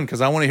I'm doing because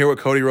I want to hear what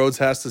Cody Rhodes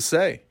has to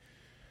say.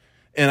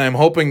 And I'm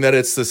hoping that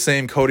it's the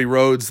same Cody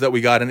Rhodes that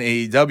we got in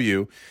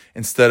AEW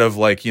instead of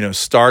like,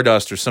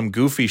 Stardust or some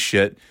goofy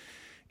shit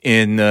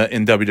in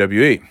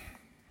WWE.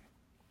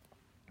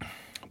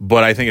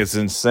 But I think it's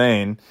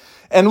insane.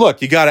 And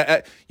look,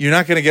 you're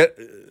not going to get,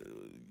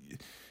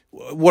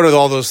 what are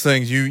all those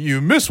things?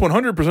 You miss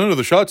 100% of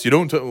the shots. You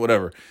don't,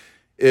 whatever.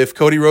 If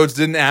Cody Rhodes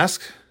didn't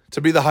ask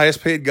to be the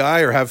highest paid guy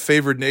or have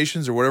favored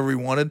nations or whatever he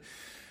wanted,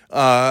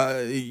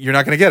 you're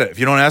not going to get it. If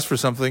you don't ask for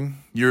something,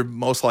 you're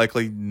most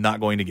likely not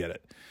going to get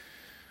it.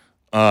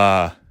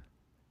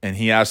 And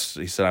he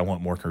said, I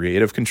want more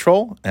creative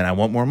control and I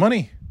want more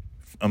money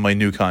on my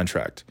new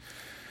contract.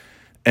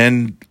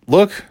 And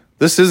look,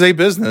 this is a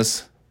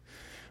business.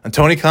 And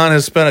Tony Khan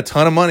has spent a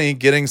ton of money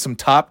getting some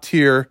top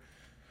tier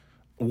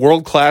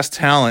world-class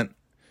talent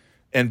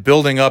and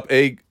building up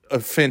a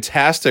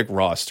fantastic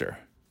roster.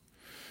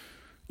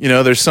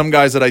 There's some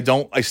guys that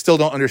I still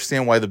don't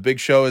understand why the Big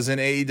Show is in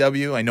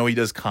AEW. I know he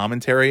does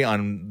commentary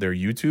on their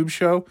YouTube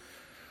show.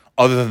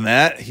 Other than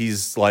that,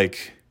 he's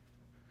like,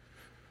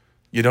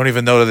 you don't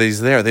even know that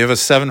he's there. They have a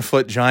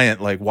 7-foot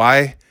giant. Like,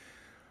 why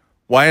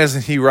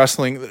isn't he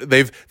wrestling?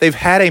 They've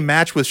had a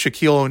match with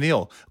Shaquille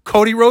O'Neal.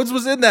 Cody Rhodes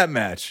was in that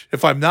match,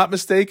 if I'm not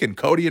mistaken.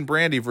 Cody and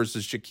Brandy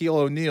versus Shaquille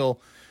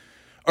O'Neal.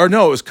 Or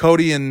no, it was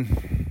Cody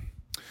and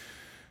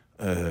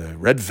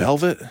Red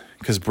Velvet,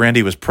 because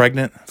Brandy was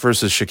pregnant,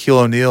 versus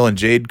Shaquille O'Neal and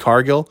Jade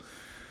Cargill.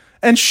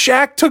 And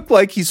Shaq took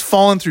he's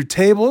falling through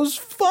tables.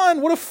 It was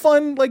fun. What a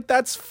fun,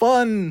 that's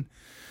fun.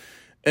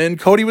 And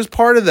Cody was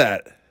part of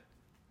that.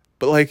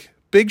 But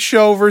Big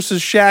Show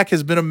versus Shaq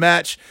has been a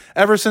match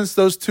ever since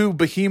those two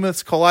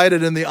behemoths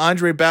collided in the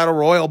Andre Battle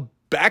Royal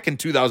back in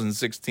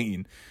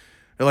 2016.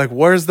 They're like,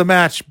 where's the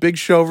match? Big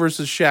Show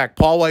versus Shaq.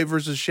 Paul White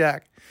versus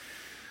Shaq.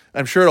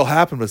 I'm sure it'll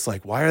happen, but it's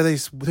why are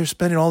they're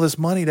spending all this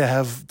money to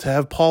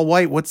have Paul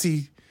White? What's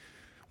he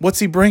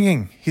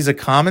bringing? He's a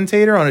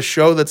commentator on a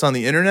show that's on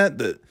the internet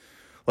that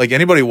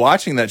anybody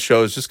watching that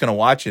show is just going to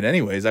watch it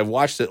anyways. I've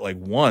watched it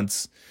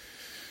once.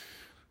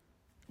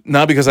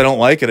 Not because I don't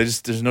like it.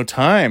 There's no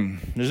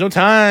time. There's no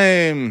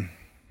time.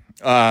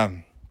 So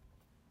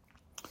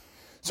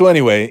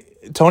anyway,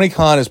 Tony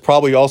Khan is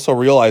probably also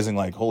realizing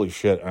holy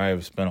shit, I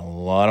have spent a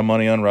lot of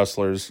money on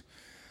wrestlers.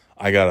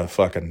 I got to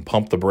fucking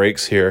pump the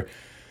brakes here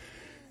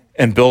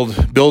and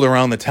build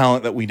around the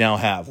talent that we now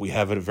have. We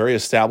have a very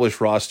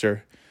established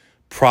roster.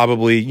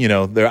 Probably,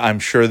 I'm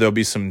sure there'll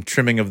be some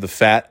trimming of the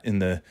fat in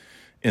the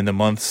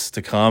months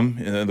to come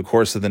in the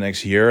course of the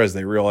next year as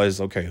they realize,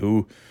 okay,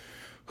 who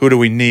do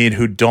we need?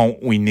 Who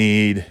don't we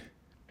need?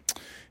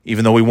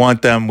 Even though we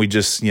want them, we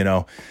just,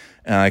 and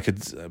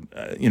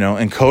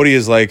and Cody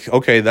is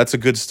okay, that's a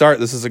good start.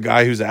 This is a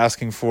guy who's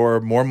asking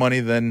for more money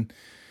than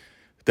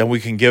we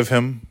can give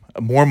him,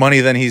 more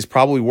money than he's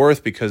probably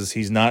worth because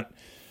he's not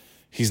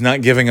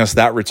giving us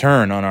that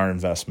return on our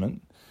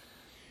investment.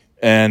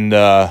 And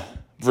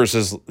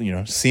versus,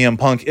 CM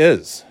Punk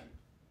is.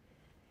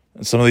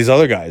 And some of these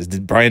other guys,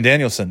 Bryan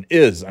Danielson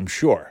is, I'm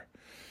sure.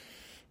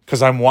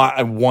 Because I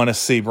want to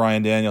see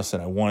Bryan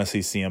Danielson. I want to see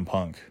CM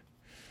Punk.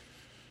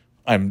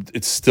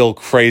 It's still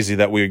crazy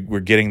that we're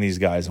getting these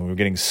guys, and we're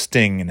getting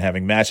Sting and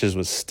having matches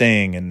with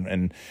Sting,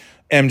 and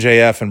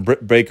MJF and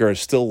Britt Baker are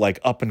still like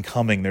up and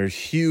coming. They're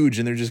huge,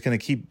 and they're just going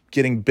to keep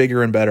getting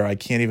bigger and better. I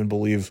can't even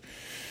believe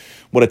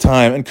what a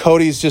time. And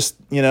Cody's just,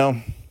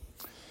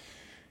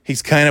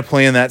 he's kind of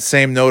playing that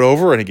same note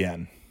over and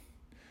again.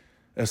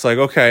 It's like,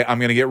 okay, I'm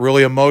going to get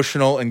really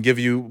emotional and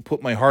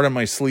put my heart on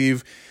my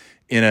sleeve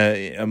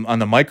on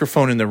the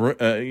microphone in the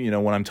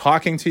when I'm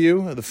talking to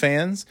you, the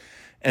fans.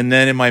 And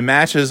then in my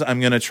matches, I'm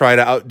going to try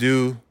to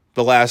outdo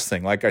the last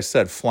thing. Like I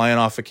said, flying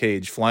off a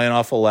cage, flying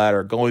off a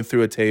ladder, going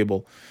through a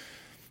table,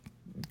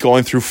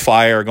 going through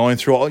fire, going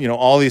through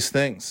all these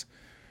things.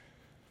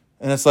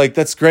 And it's like,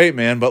 that's great,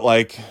 man. But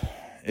like,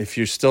 if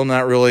you're still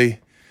not really,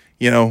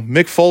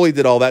 Mick Foley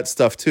did all that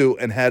stuff too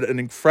and had an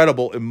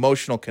incredible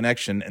emotional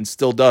connection and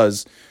still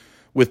does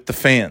with the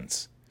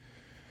fans.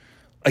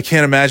 I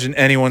can't imagine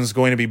anyone's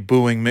going to be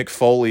booing Mick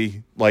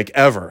Foley like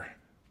ever,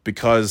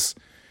 because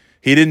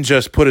he didn't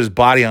just put his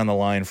body on the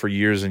line for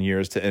years and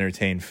years to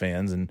entertain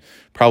fans, and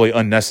probably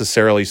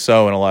unnecessarily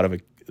so in a lot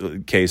of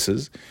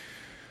cases.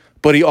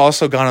 But he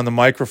also got on the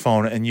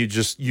microphone, and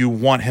you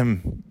want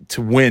him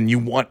to win.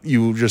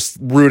 You just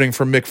rooting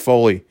for Mick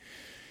Foley.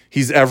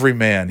 He's every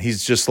man.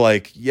 He's just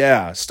like,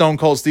 yeah, Stone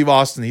Cold Steve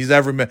Austin. He's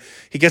every man.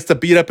 He gets to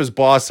beat up his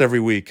boss every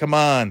week. Come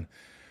on.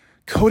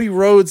 Cody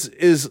Rhodes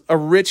is a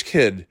rich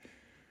kid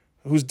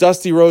who's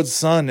Dusty Rhodes'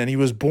 son, and he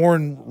was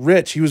born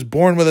rich. He was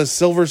born with a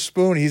silver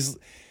spoon.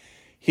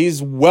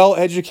 He's well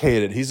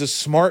educated. He's a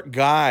smart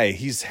guy.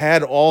 He's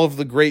had all of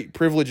the great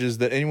privileges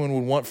that anyone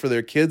would want for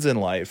their kids in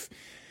life.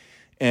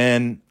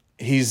 And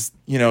he's,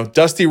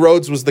 Dusty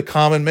Rhodes was the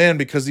common man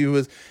because he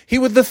was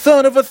the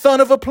son of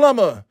a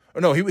plumber.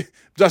 Or no,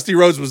 Dusty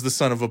Rhodes was the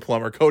son of a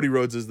plumber. Cody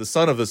Rhodes is the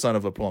son of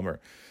a plumber.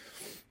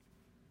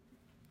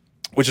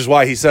 Which is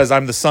why he says,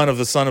 I'm the son of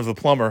the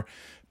plumber,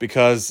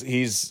 because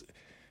he's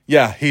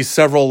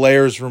several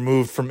layers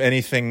removed from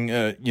anything,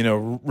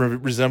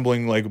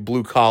 resembling like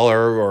blue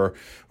collar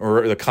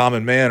or the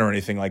common man or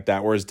anything like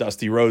that. Whereas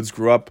Dusty Rhodes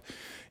grew up,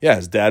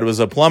 his dad was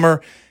a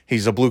plumber.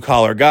 He's a blue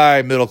collar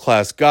guy, middle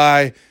class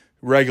guy,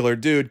 regular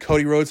dude.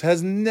 Cody Rhodes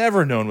has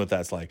never known what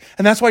that's like.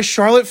 And that's why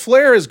Charlotte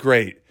Flair is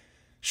great.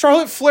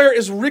 Charlotte Flair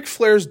is Ric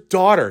Flair's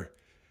daughter.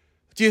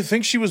 Do you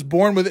think she was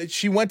born with it?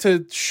 She went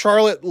to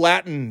Charlotte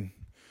Latin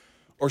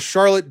or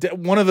Charlotte,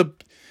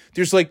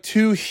 there's like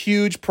two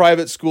huge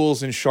private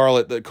schools in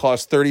Charlotte that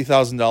cost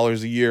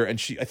 $30,000 a year. And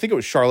I think it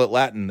was Charlotte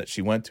Latin that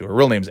she went to. Her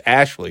real name's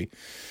Ashley.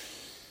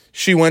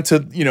 She went to,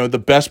 the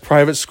best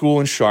private school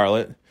in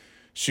Charlotte.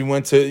 She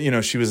went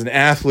to, she was an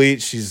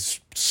athlete. She's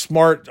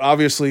smart.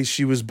 Obviously,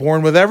 she was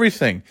born with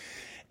everything.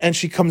 And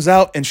she comes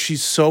out and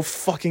she's so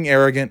fucking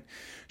arrogant.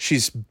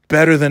 She's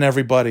better than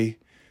everybody.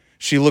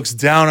 She looks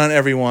down on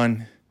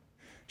everyone.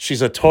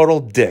 She's a total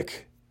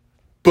dick.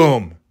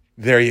 Boom.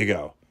 There you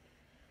go.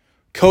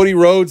 Cody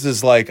Rhodes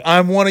is like,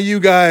 I'm one of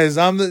you guys.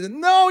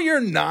 No, you're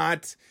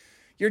not.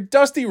 You're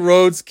Dusty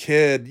Rhodes'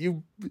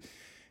 kid.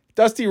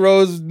 Dusty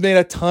Rhodes made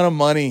a ton of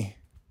money,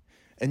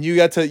 and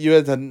you had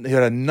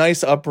a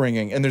nice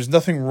upbringing, and there's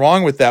nothing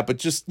wrong with that. But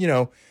just,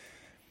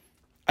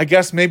 I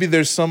guess maybe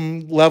there's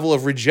some level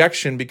of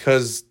rejection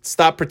because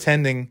stop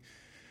pretending.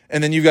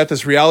 And then you got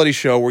this reality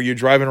show where you're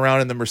driving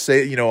around in the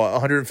Mercedes,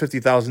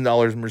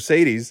 $150,000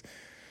 Mercedes.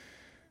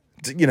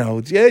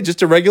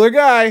 Just a regular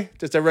guy.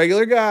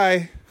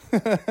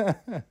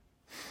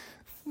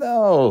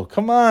 No,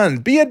 come on.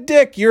 Be a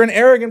dick. You're an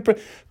arrogant.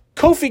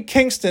 Kofi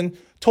Kingston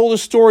told a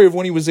story of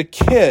when he was a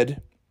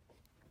kid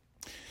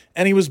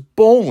and he was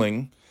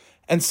bowling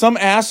and some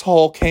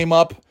asshole came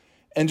up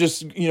and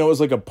just, it was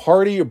like a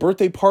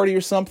birthday party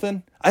or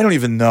something. I don't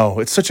even know.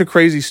 It's such a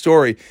crazy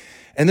story.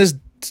 And this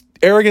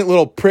arrogant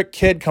little prick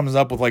kid comes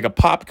up with like a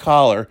pop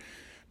collar,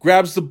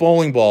 grabs the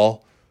bowling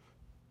ball,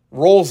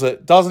 rolls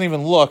it, doesn't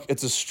even look.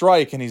 It's a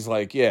strike. And he's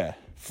like, yeah,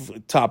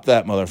 top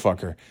that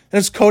motherfucker. And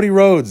it's Cody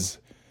Rhodes.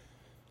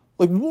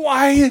 Like,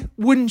 why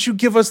wouldn't you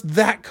give us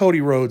that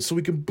Cody Rhodes so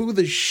we can boo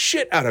the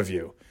shit out of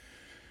you?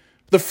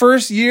 The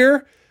first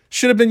year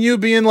should have been you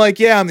being like,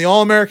 yeah, I'm the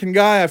all-American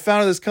guy. I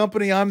founded this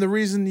company. I'm the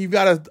reason you've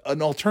got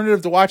an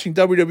alternative to watching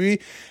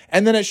WWE.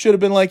 And then it should have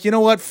been like, you know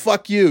what?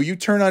 Fuck you. You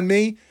turn on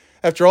me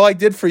after all I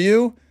did for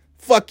you.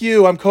 Fuck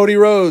you. I'm Cody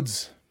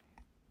Rhodes.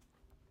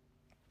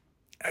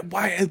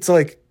 Why? It's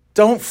like,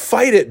 don't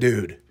fight it,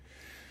 dude.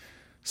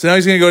 So now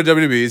he's going to go to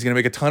WWE. He's going to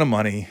make a ton of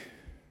money.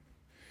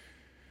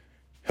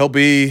 He'll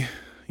be,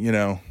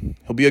 he'll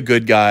be a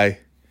good guy,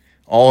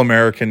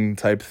 all-American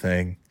type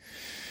thing.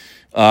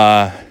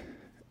 And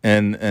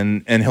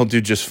he'll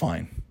do just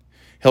fine.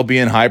 He'll be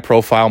in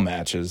high-profile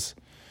matches.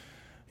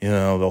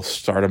 They'll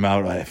start him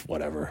out,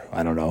 whatever,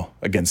 I don't know,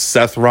 against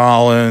Seth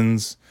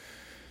Rollins,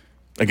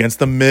 against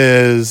The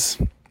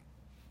Miz,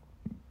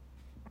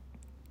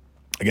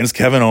 against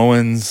Kevin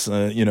Owens.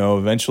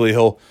 Eventually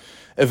he'll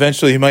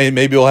Eventually,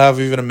 maybe he'll have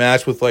even a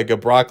match with like a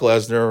Brock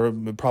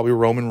Lesnar, or probably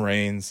Roman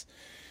Reigns,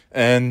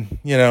 and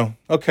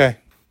okay,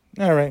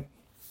 all right.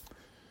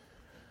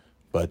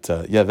 But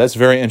yeah, that's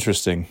very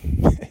interesting.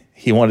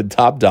 He wanted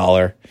top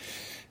dollar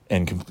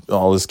and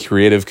all this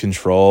creative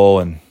control,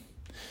 and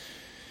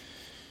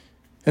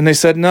they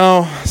said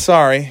no,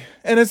 sorry.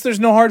 And there's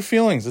no hard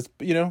feelings. It's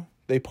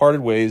they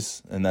parted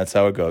ways, and that's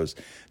how it goes.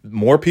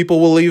 More people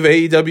will leave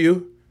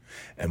AEW,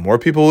 and more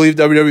people will leave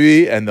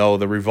WWE, and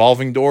the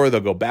revolving door,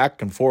 they'll go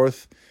back and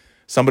forth.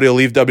 Somebody will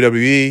leave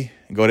WWE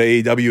and go to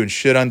AEW and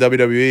shit on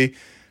WWE,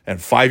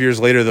 and 5 years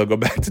later they'll go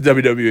back to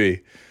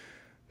WWE.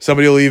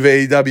 Somebody will leave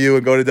AEW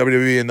and go to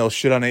WWE, and they'll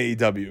shit on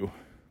AEW,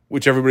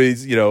 which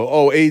everybody's,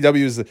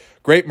 AEW is a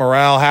great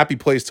morale, happy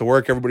place to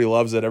work. Everybody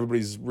loves it.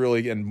 Everybody's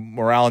really, and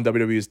morale in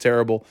WWE is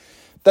terrible.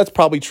 That's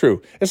probably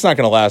true. It's not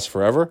going to last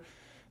forever.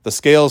 The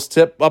scales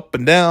tip up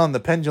and down. The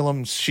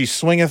pendulum, she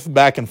swingeth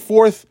back and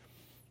forth.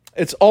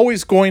 It's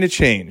always going to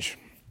change.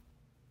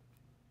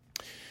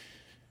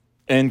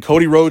 And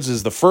Cody Rhodes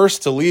is the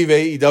first to leave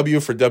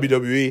AEW for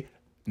WWE,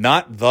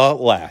 not the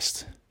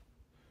last.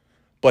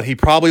 But he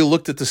probably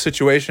looked at the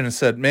situation and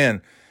said,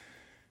 man,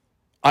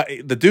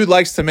 the dude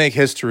likes to make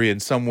history in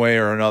some way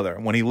or another.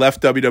 When he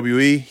left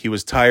WWE, he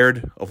was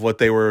tired of what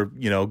they were,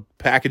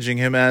 packaging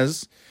him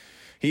as.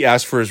 He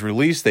asked for his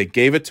release. They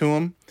gave it to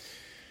him.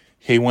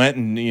 He went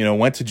and,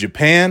 went to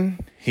Japan.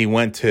 He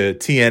went to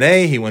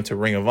TNA. He went to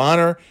Ring of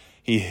Honor.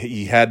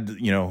 He had,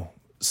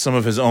 some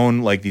of his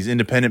own, like these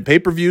independent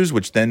pay-per-views,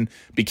 which then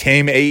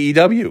became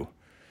AEW.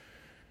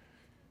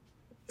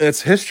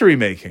 It's history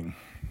making.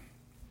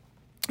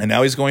 And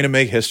now he's going to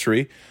make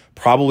history.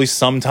 Probably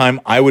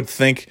sometime, I would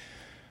think,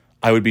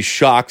 I would be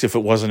shocked if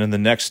it wasn't in the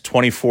next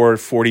 24,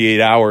 48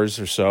 hours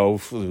or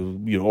so,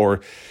 or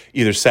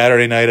either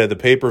Saturday night at the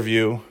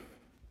pay-per-view.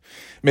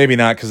 Maybe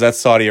not, because that's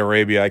Saudi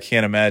Arabia. I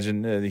can't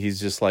imagine. He's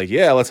just like,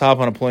 yeah, let's hop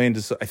on a plane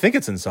to. I think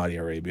it's in Saudi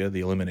Arabia,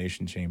 the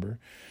Elimination Chamber.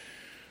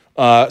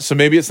 So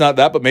maybe it's not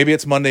that, but maybe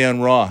it's Monday on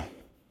Raw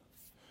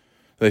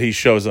that he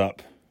shows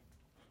up.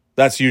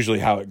 That's usually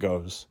how it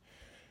goes.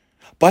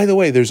 By the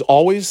way, there's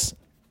always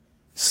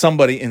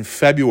somebody in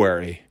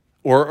February,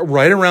 or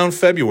right around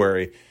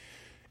February,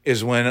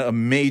 is when a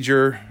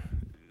major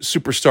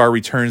superstar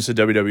returns to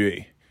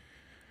WWE.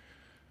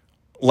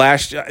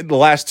 The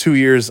last 2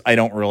 years,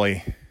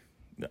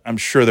 I'm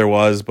sure there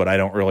was, but I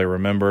don't really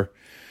remember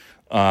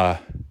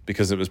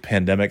because it was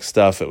pandemic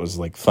stuff. It was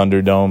like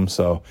Thunderdome.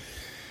 So,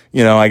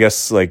 I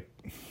guess I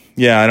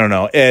don't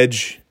know.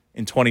 Edge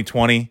in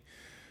 2020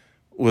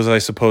 was, I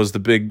suppose, the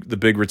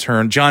big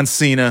return. John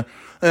Cena,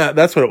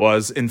 that's what it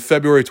was. In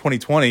February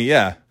 2020,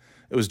 yeah,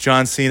 it was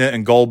John Cena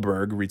and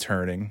Goldberg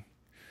returning,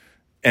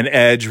 and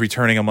Edge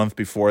returning a month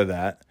before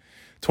that.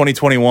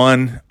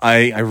 2021,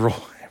 I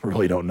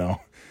really don't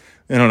know.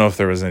 I don't know if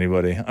there was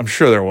anybody. I'm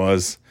sure there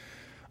was.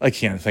 I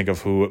can't think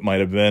of who it might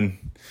have been.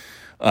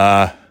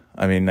 I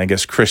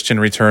guess Christian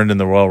returned in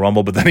the Royal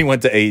Rumble, but then he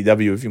went to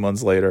AEW a few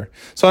months later.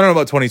 So I don't know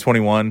about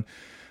 2021,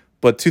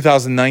 but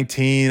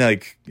 2019,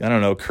 I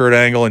don't know, Kurt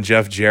Angle and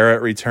Jeff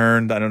Jarrett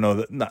returned. I don't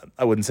know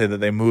I wouldn't say that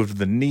they moved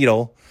the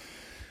needle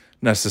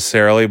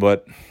necessarily,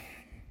 but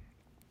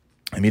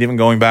even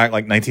going back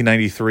like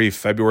 1993,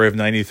 February of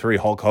 93,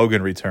 Hulk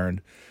Hogan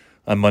returned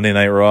on Monday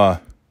Night Raw.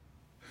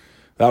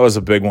 That was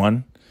a big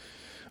one.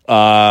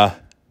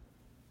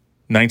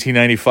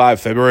 1995,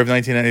 February of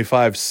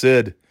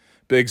 1995,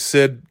 Big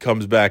Sid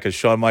comes back as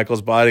Shawn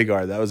Michaels'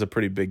 bodyguard. That was a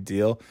pretty big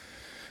deal.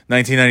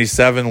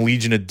 1997,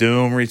 Legion of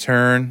Doom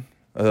return.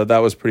 That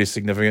was pretty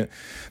significant.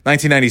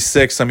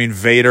 1996,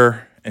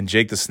 Vader and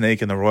Jake the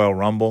Snake in the Royal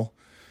Rumble.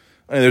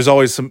 There's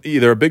always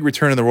either a big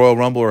return in the Royal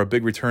Rumble or a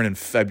big return in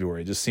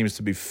February. It just seems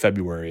to be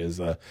February as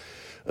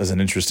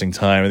an interesting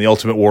time. And the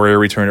Ultimate Warrior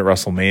returned at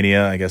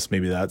WrestleMania. I guess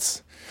maybe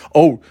that's...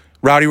 Oh,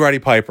 Roddy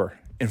Piper.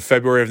 In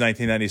February of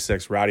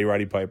 1996,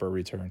 Roddy Piper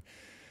returned.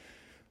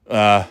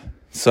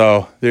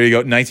 So there you go.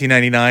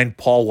 1999,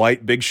 Paul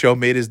White, Big Show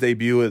made his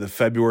debut at the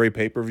February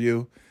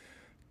pay-per-view,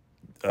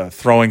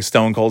 throwing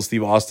Stone Cold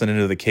Steve Austin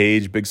into the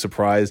cage. Big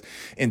surprise.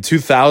 In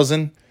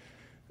 2000,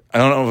 I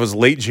don't know if it was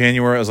late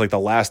January. It was like the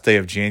last day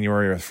of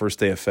January or the first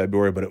day of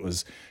February, but it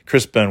was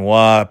Chris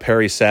Benoit,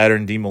 Perry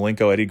Saturn, Dean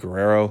Malenko, Eddie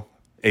Guerrero,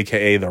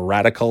 a.k.a. the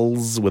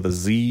Radicals with a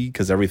Z,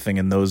 because everything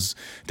in those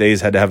days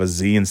had to have a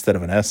Z instead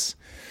of an S.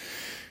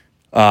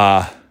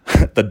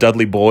 The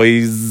Dudley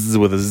Boys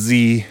with a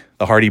Z,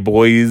 the Hardy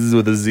Boys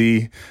with a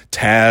Z,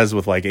 Taz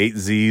with like 8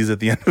 Z's at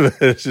the end of it.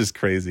 It's just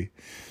crazy.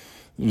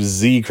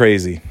 Z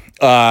crazy.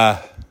 Yeah,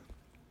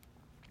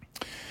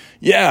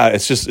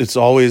 it's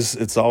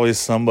always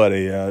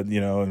somebody,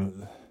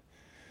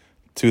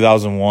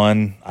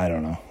 2001, I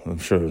don't know. I'm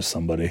sure it was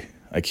somebody.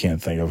 I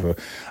can't think of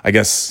I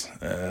guess,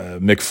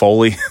 Mick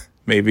Foley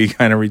maybe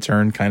kind of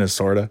returned, kind of,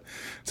 sort of,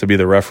 to be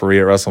the referee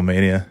at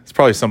WrestleMania. It's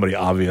probably somebody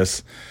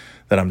obvious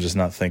that I'm just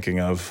not thinking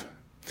of.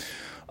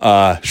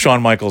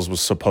 Shawn Michaels was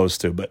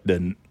supposed to, but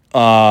didn't.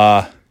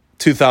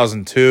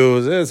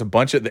 2002, there's a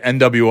bunch of the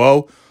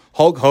NWO.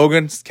 Hulk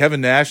Hogan,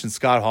 Kevin Nash, and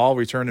Scott Hall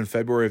returned in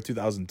February of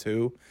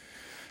 2002.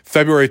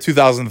 February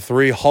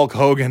 2003, Hulk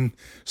Hogan,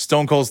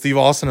 Stone Cold Steve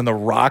Austin, and The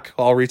Rock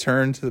all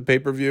returned to the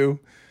pay-per-view.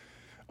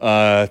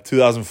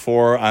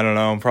 2004, I don't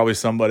know, probably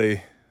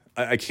somebody.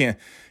 I can't,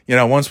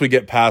 once we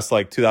get past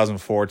like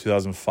 2004,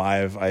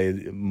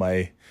 2005,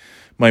 my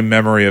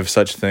memory of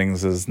such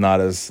things is not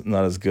as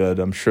good.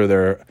 I'm sure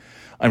there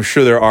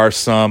are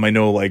some. I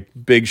know like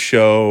Big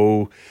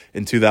Show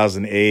in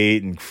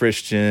 2008 and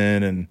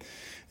Christian and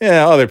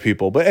other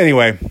people. But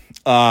anyway,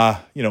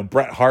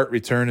 Bret Hart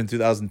returned in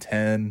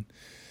 2010.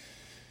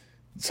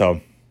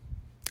 So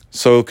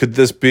could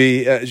this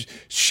be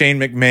Shane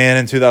McMahon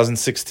in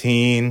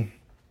 2016?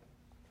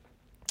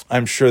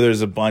 I'm sure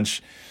there's a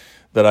bunch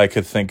that I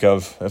could think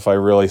of if I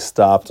really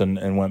stopped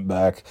and went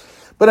back.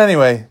 But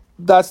anyway,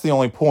 that's the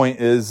only point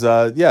is,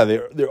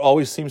 there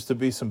always seems to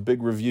be some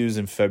big reviews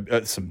in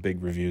some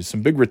big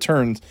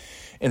returns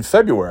in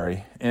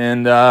February.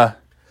 And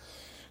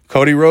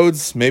Cody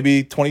Rhodes,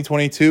 maybe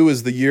 2022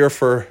 is the year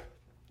for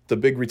the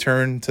big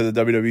return to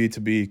the WWE to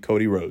be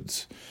Cody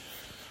Rhodes.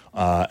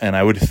 And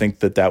I would think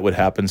that would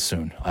happen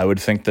soon. I would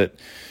think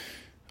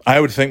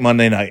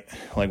Monday night.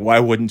 Like, why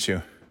wouldn't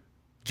you?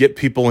 Get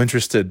people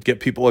interested, get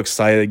people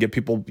excited, get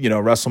people,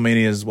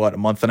 WrestleMania is what, a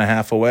month and a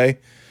half away?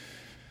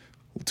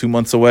 2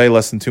 months away,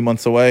 less than 2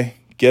 months away.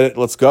 Get it,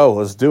 let's go,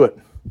 let's do it.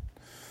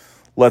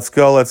 Let's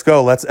go, let's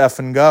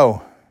effing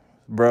go,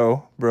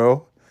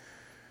 bro.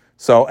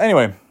 So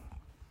anyway,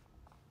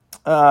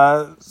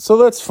 so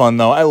that's fun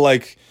though. I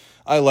like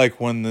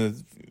when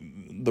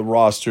the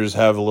rosters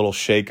have a little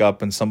shake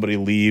up and somebody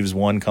leaves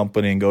one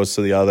company and goes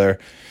to the other.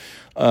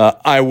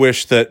 I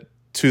wish that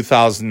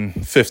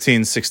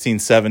 2015, 16,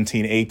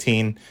 17,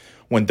 18,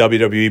 when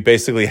WWE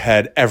basically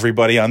had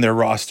everybody on their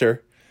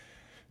roster.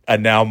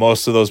 And now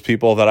most of those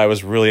people that I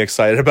was really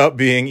excited about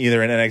being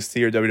either in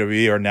NXT or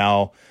WWE are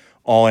now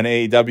all in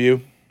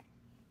AEW.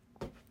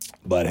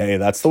 But hey,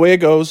 that's the way it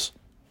goes.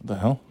 What the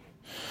hell?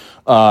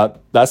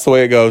 That's the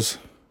way it goes.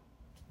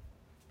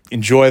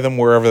 Enjoy them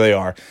wherever they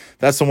are.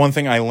 That's the one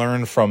thing I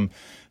learned from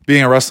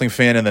being a wrestling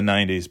fan in the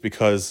 90s,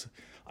 because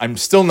I'm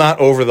still not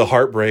over the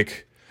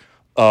heartbreak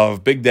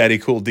of Big Daddy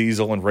Cool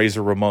Diesel and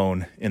Razor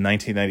Ramon in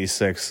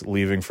 1996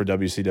 leaving for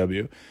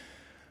WCW.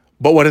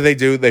 But what did they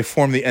do? They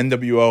formed the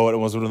NWO, and it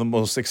was one of the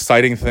most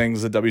exciting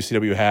things that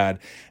WCW had.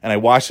 And I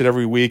watched it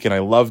every week, and I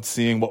loved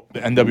seeing what the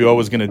NWO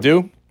was going to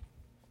do.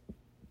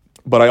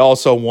 But I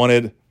also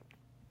wanted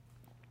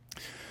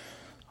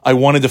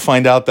to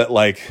find out that,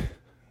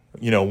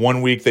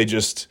 1 week they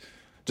just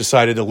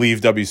decided to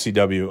leave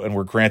WCW and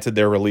were granted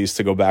their release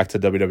to go back to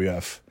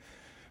WWF.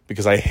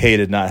 Because I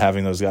hated not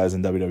having those guys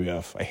in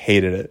WWF. I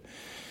hated it.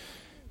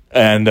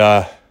 And,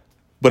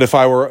 but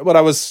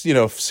I was,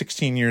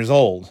 16 years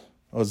old.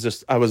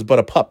 I was but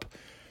a pup.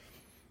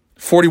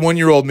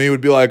 41-year-old me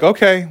would be like,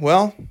 okay,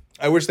 well,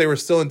 I wish they were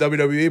still in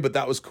WWE, but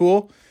that was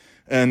cool.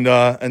 And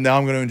now I'm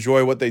going to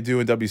enjoy what they do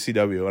in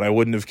WCW. And I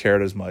wouldn't have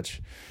cared as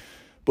much.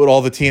 But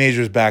all the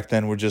teenagers back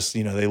then were just,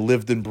 they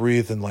lived and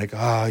breathed and like,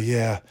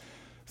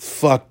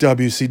 fuck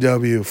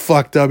WCW,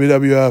 fuck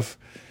WWF.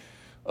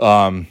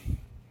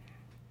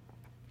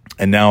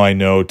 And now I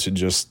know to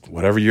just,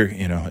 whatever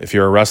if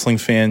you're a wrestling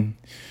fan,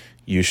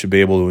 you should be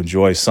able to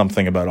enjoy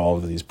something about all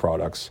of these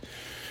products.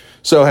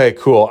 So, hey,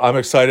 cool. I'm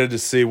excited to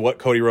see what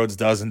Cody Rhodes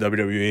does in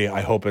WWE.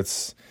 I hope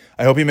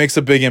he makes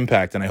a big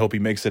impact, and I hope he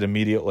makes it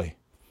immediately.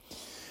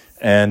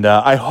 And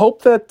I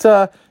hope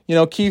that,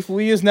 Keith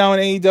Lee is now in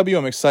AEW.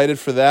 I'm excited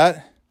for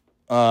that.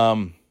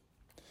 We'll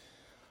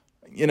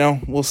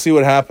see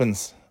what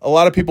happens. A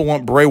lot of people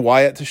want Bray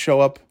Wyatt to show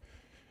up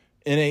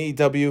in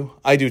AEW.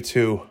 I do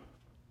too.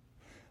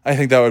 I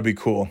think that would be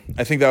cool.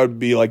 I think that would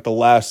be like the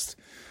last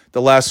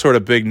sort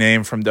of big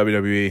name from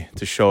WWE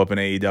to show up in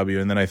AEW,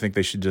 and then I think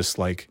they should just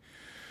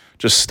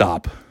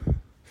stop.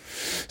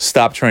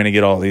 Stop trying to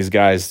get all these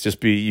guys.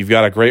 You've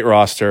got a great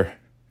roster.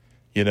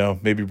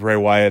 Maybe Bray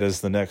Wyatt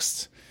is the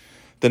next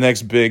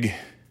big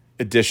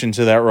addition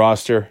to that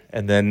roster,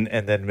 and then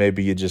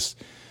maybe you just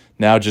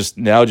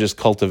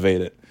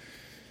cultivate it.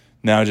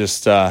 Now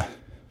just let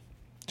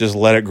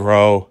it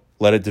grow,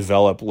 let it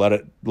develop,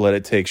 let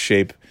it take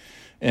shape.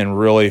 And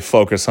really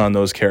focus on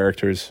those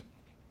characters.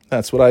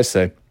 That's what I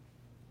say.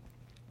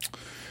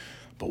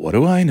 But what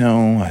do I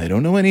know? I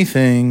don't know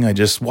anything. I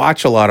just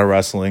watch a lot of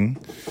wrestling.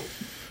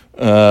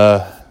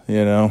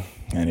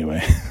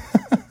 Anyway.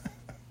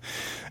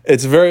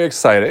 It's very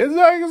exciting.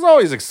 It's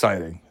always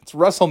exciting. It's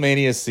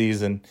WrestleMania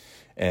season,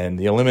 and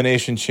the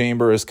Elimination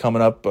Chamber is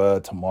coming up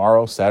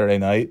tomorrow, Saturday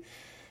night.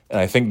 And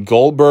I think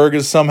Goldberg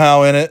is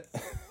somehow in it.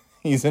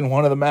 He's in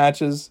one of the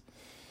matches.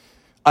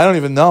 I don't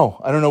even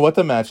know. I don't know what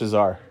the matches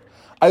are.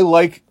 I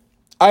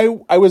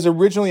was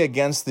originally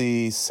against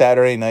the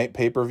Saturday night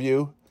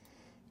pay-per-view.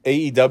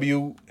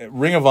 AEW,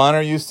 Ring of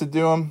Honor used to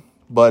do them,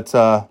 but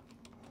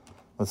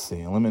let's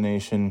see,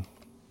 Elimination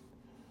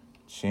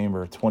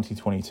Chamber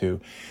 2022.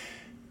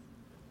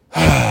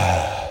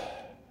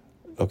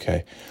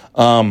 Okay.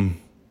 And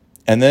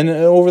then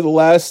over the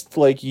last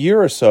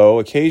year or so,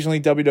 occasionally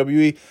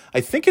WWE,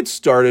 I think it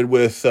started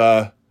with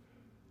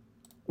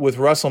with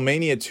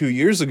WrestleMania 2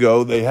 years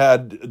ago, they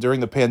had, during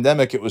the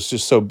pandemic, it was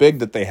just so big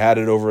that they had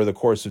it over the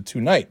course of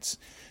 2 nights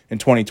in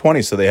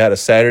 2020. So they had a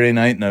Saturday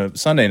night and a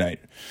Sunday night.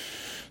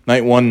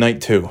 Night 1,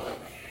 night 2.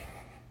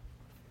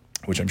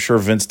 Which I'm sure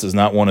Vince does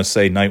not want to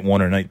say night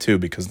 1 or night 2,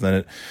 because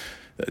then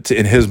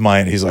in his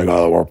mind, he's like,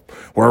 oh,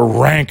 we're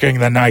ranking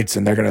the nights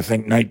and they're going to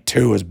think night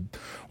 2 is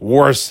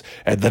worse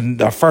and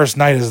the first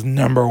night is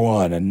number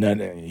 1. And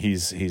then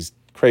he's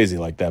crazy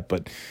like that.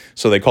 But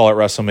so they call it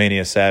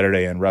WrestleMania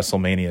Saturday and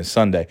WrestleMania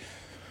Sunday.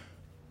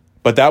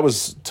 But that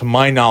was, to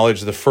my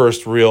knowledge, the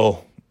first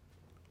real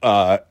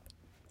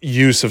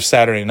use of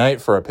Saturday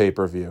night for a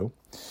pay-per-view.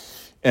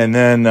 And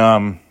then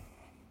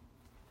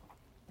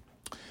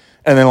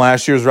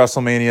last year's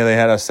WrestleMania, they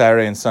had a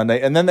Saturday and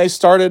Sunday. And then they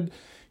started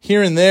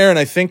here and there, and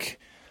I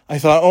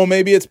thought, oh,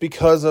 maybe it's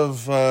because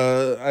of,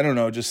 I don't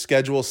know, just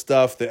schedule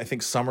stuff. I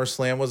think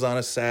SummerSlam was on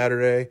a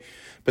Saturday,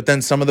 but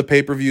then some of the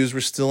pay-per-views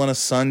were still on a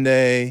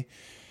Sunday,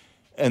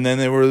 and then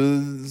there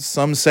were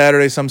some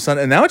Saturday, some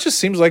Sunday, and now it just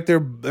seems like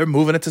they're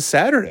moving it to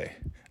Saturday,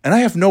 and I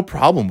have no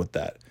problem with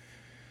that,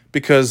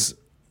 because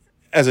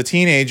as a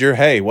teenager,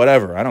 hey,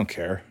 whatever, I don't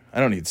care.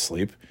 I don't need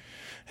sleep.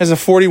 As a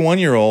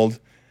 41-year-old,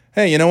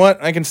 hey, you know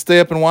what? I can stay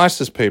up and watch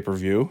this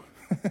pay-per-view.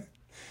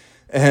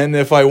 And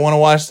if I want to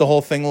watch the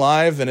whole thing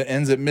live and it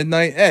ends at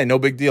midnight, hey, no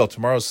big deal.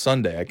 Tomorrow's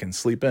Sunday. I can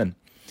sleep in.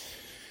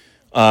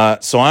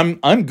 So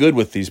I'm good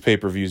with these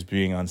pay-per-views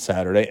being on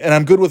Saturday. And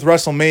I'm good with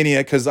WrestleMania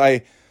because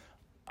I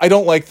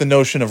don't like the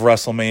notion of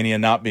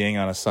WrestleMania not being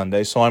on a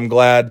Sunday. So I'm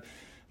glad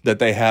that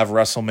they have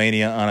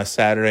WrestleMania on a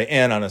Saturday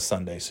and on a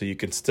Sunday. So you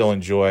can still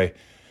enjoy.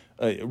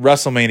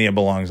 WrestleMania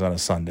belongs on a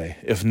Sunday,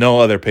 if no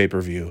other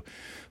pay-per-view.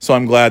 So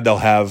I'm glad they'll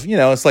have,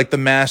 it's like the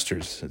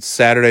Masters. It's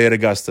Saturday at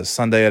Augusta,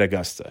 Sunday at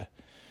Augusta.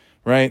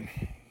 Right?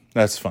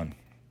 That's fun.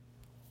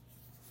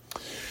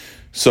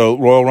 So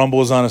Royal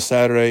Rumble is on a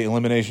Saturday,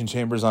 Elimination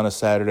Chamber is on a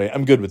Saturday.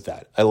 I'm good with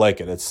that. I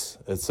like it.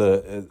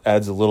 It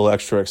adds a little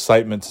extra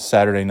excitement to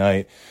Saturday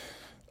night.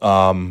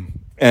 And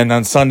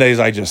on Sundays,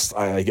 I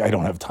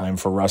don't have time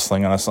for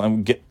wrestling on a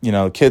Sunday.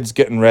 Kids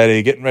getting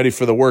ready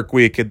for the work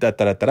week.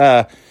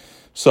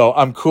 So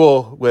I'm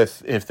cool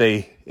with if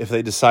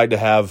they decide to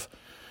have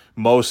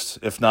most,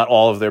 if not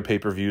all, of their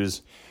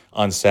pay-per-views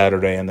on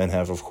Saturday, and then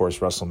have, of course,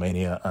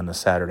 WrestleMania on the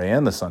Saturday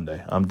and the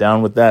Sunday. I'm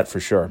down with that for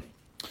sure.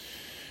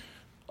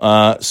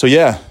 So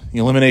yeah, the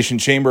Elimination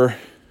Chamber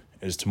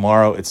is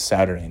tomorrow. It's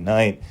Saturday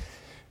night,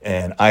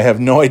 and I have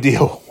no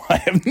idea. I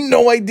have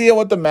no idea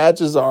what the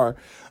matches are.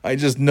 I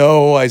just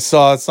know I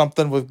saw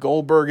something with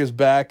Goldberg is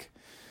back.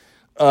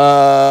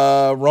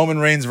 Roman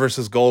Reigns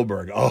versus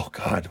Goldberg. Oh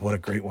God, what a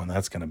great one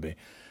that's going to be.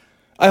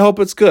 I hope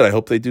it's good. I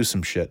hope they do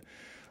some shit.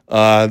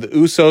 The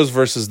Usos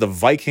versus the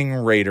Viking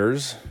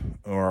Raiders,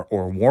 or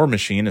War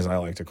Machine, as I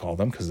like to call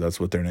them, because that's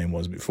what their name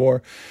was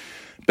before.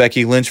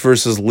 Becky Lynch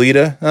versus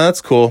Lita. Oh,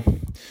 that's cool.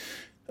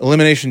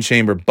 Elimination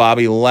Chamber,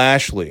 Bobby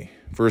Lashley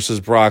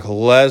versus Brock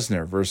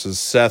Lesnar versus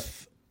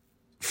Seth.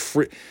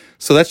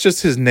 So that's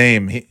just his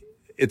name.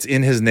 It's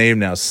in his name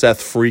now. Seth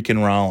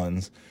freaking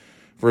Rollins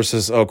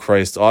versus, oh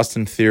Christ,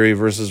 Austin Theory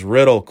versus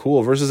Riddle.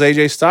 Cool. Versus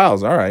AJ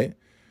Styles. All right.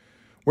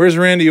 Where's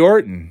Randy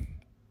Orton?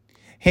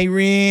 Hey,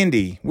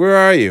 Randy, where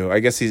are you? I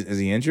guess is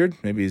he injured?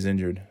 Maybe he's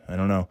injured. I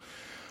don't know.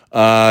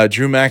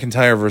 Drew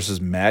McIntyre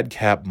versus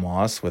Madcap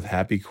Moss with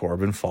Happy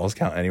Corbin. Falls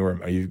count anywhere.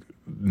 Are you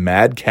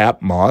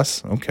Madcap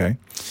Moss? Okay.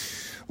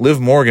 Liv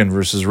Morgan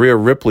versus Rhea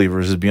Ripley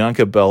versus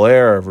Bianca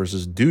Belair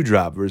versus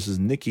Doudrop versus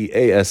Nikki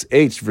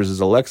ASH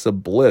versus Alexa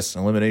Bliss.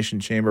 Elimination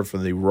Chamber for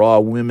the Raw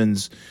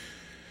Women's.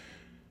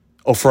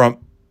 Oh, for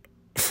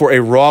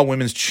a Raw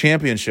Women's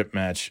Championship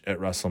match at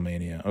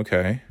WrestleMania.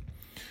 Okay.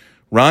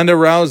 Ronda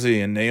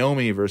Rousey and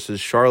Naomi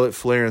versus Charlotte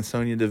Flair and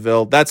Sonya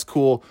Deville. That's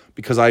cool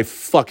because I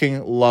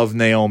fucking love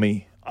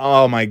Naomi.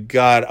 Oh my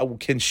God.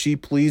 Can she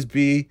please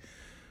be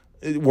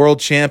world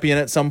champion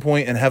at some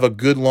point and have a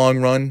good long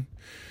run?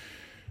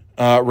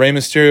 Rey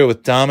Mysterio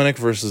with Dominic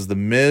versus The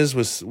Miz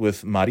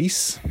with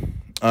Maryse.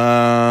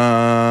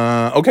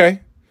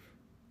 Okay.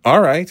 All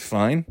right,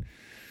 fine.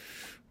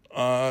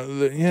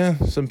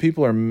 Some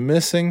people are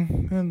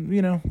missing.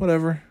 And,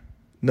 whatever.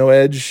 No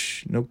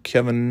Edge, no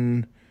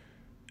Kevin.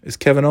 Is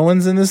Kevin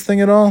Owens in this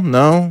thing at all?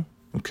 No?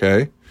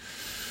 Okay.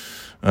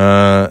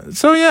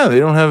 So, yeah, they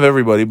don't have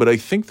everybody, but I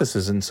think this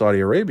is in Saudi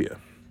Arabia.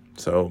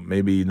 So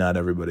maybe not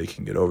everybody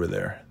can get over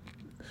there.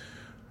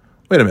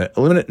 Wait a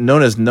minute.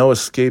 Known as No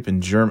Escape in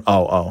Germany.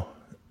 Oh.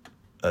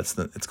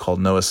 It's called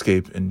No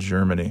Escape in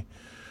Germany.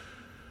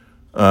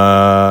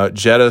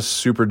 Jeddah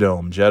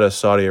Superdome. Jeddah,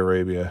 Saudi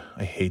Arabia.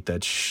 I hate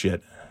that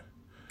shit.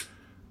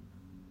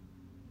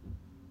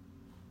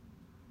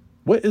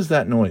 What is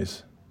that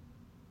noise?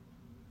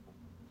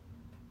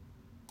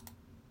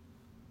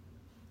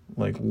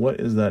 Like, what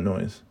is that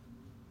noise?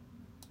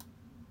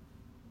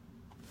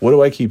 What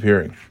do I keep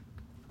hearing?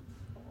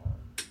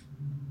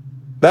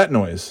 That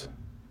noise.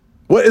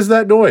 What is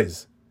that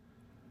noise?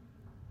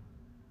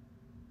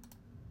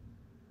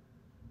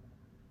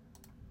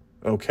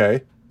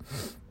 Okay.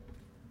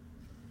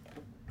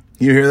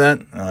 You hear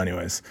that? Oh,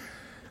 anyways,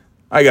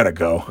 I gotta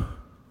go.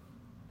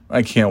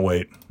 I can't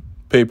wait.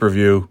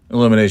 pay-per-view,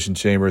 Elimination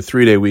Chamber,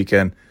 3-day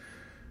weekend.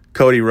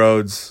 Cody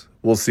Rhodes.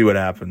 We'll see what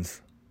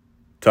happens.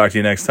 Talk to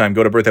you next time.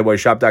 Go to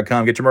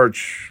birthdayboyshop.com. Get your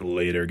merch.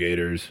 Later,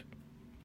 Gators.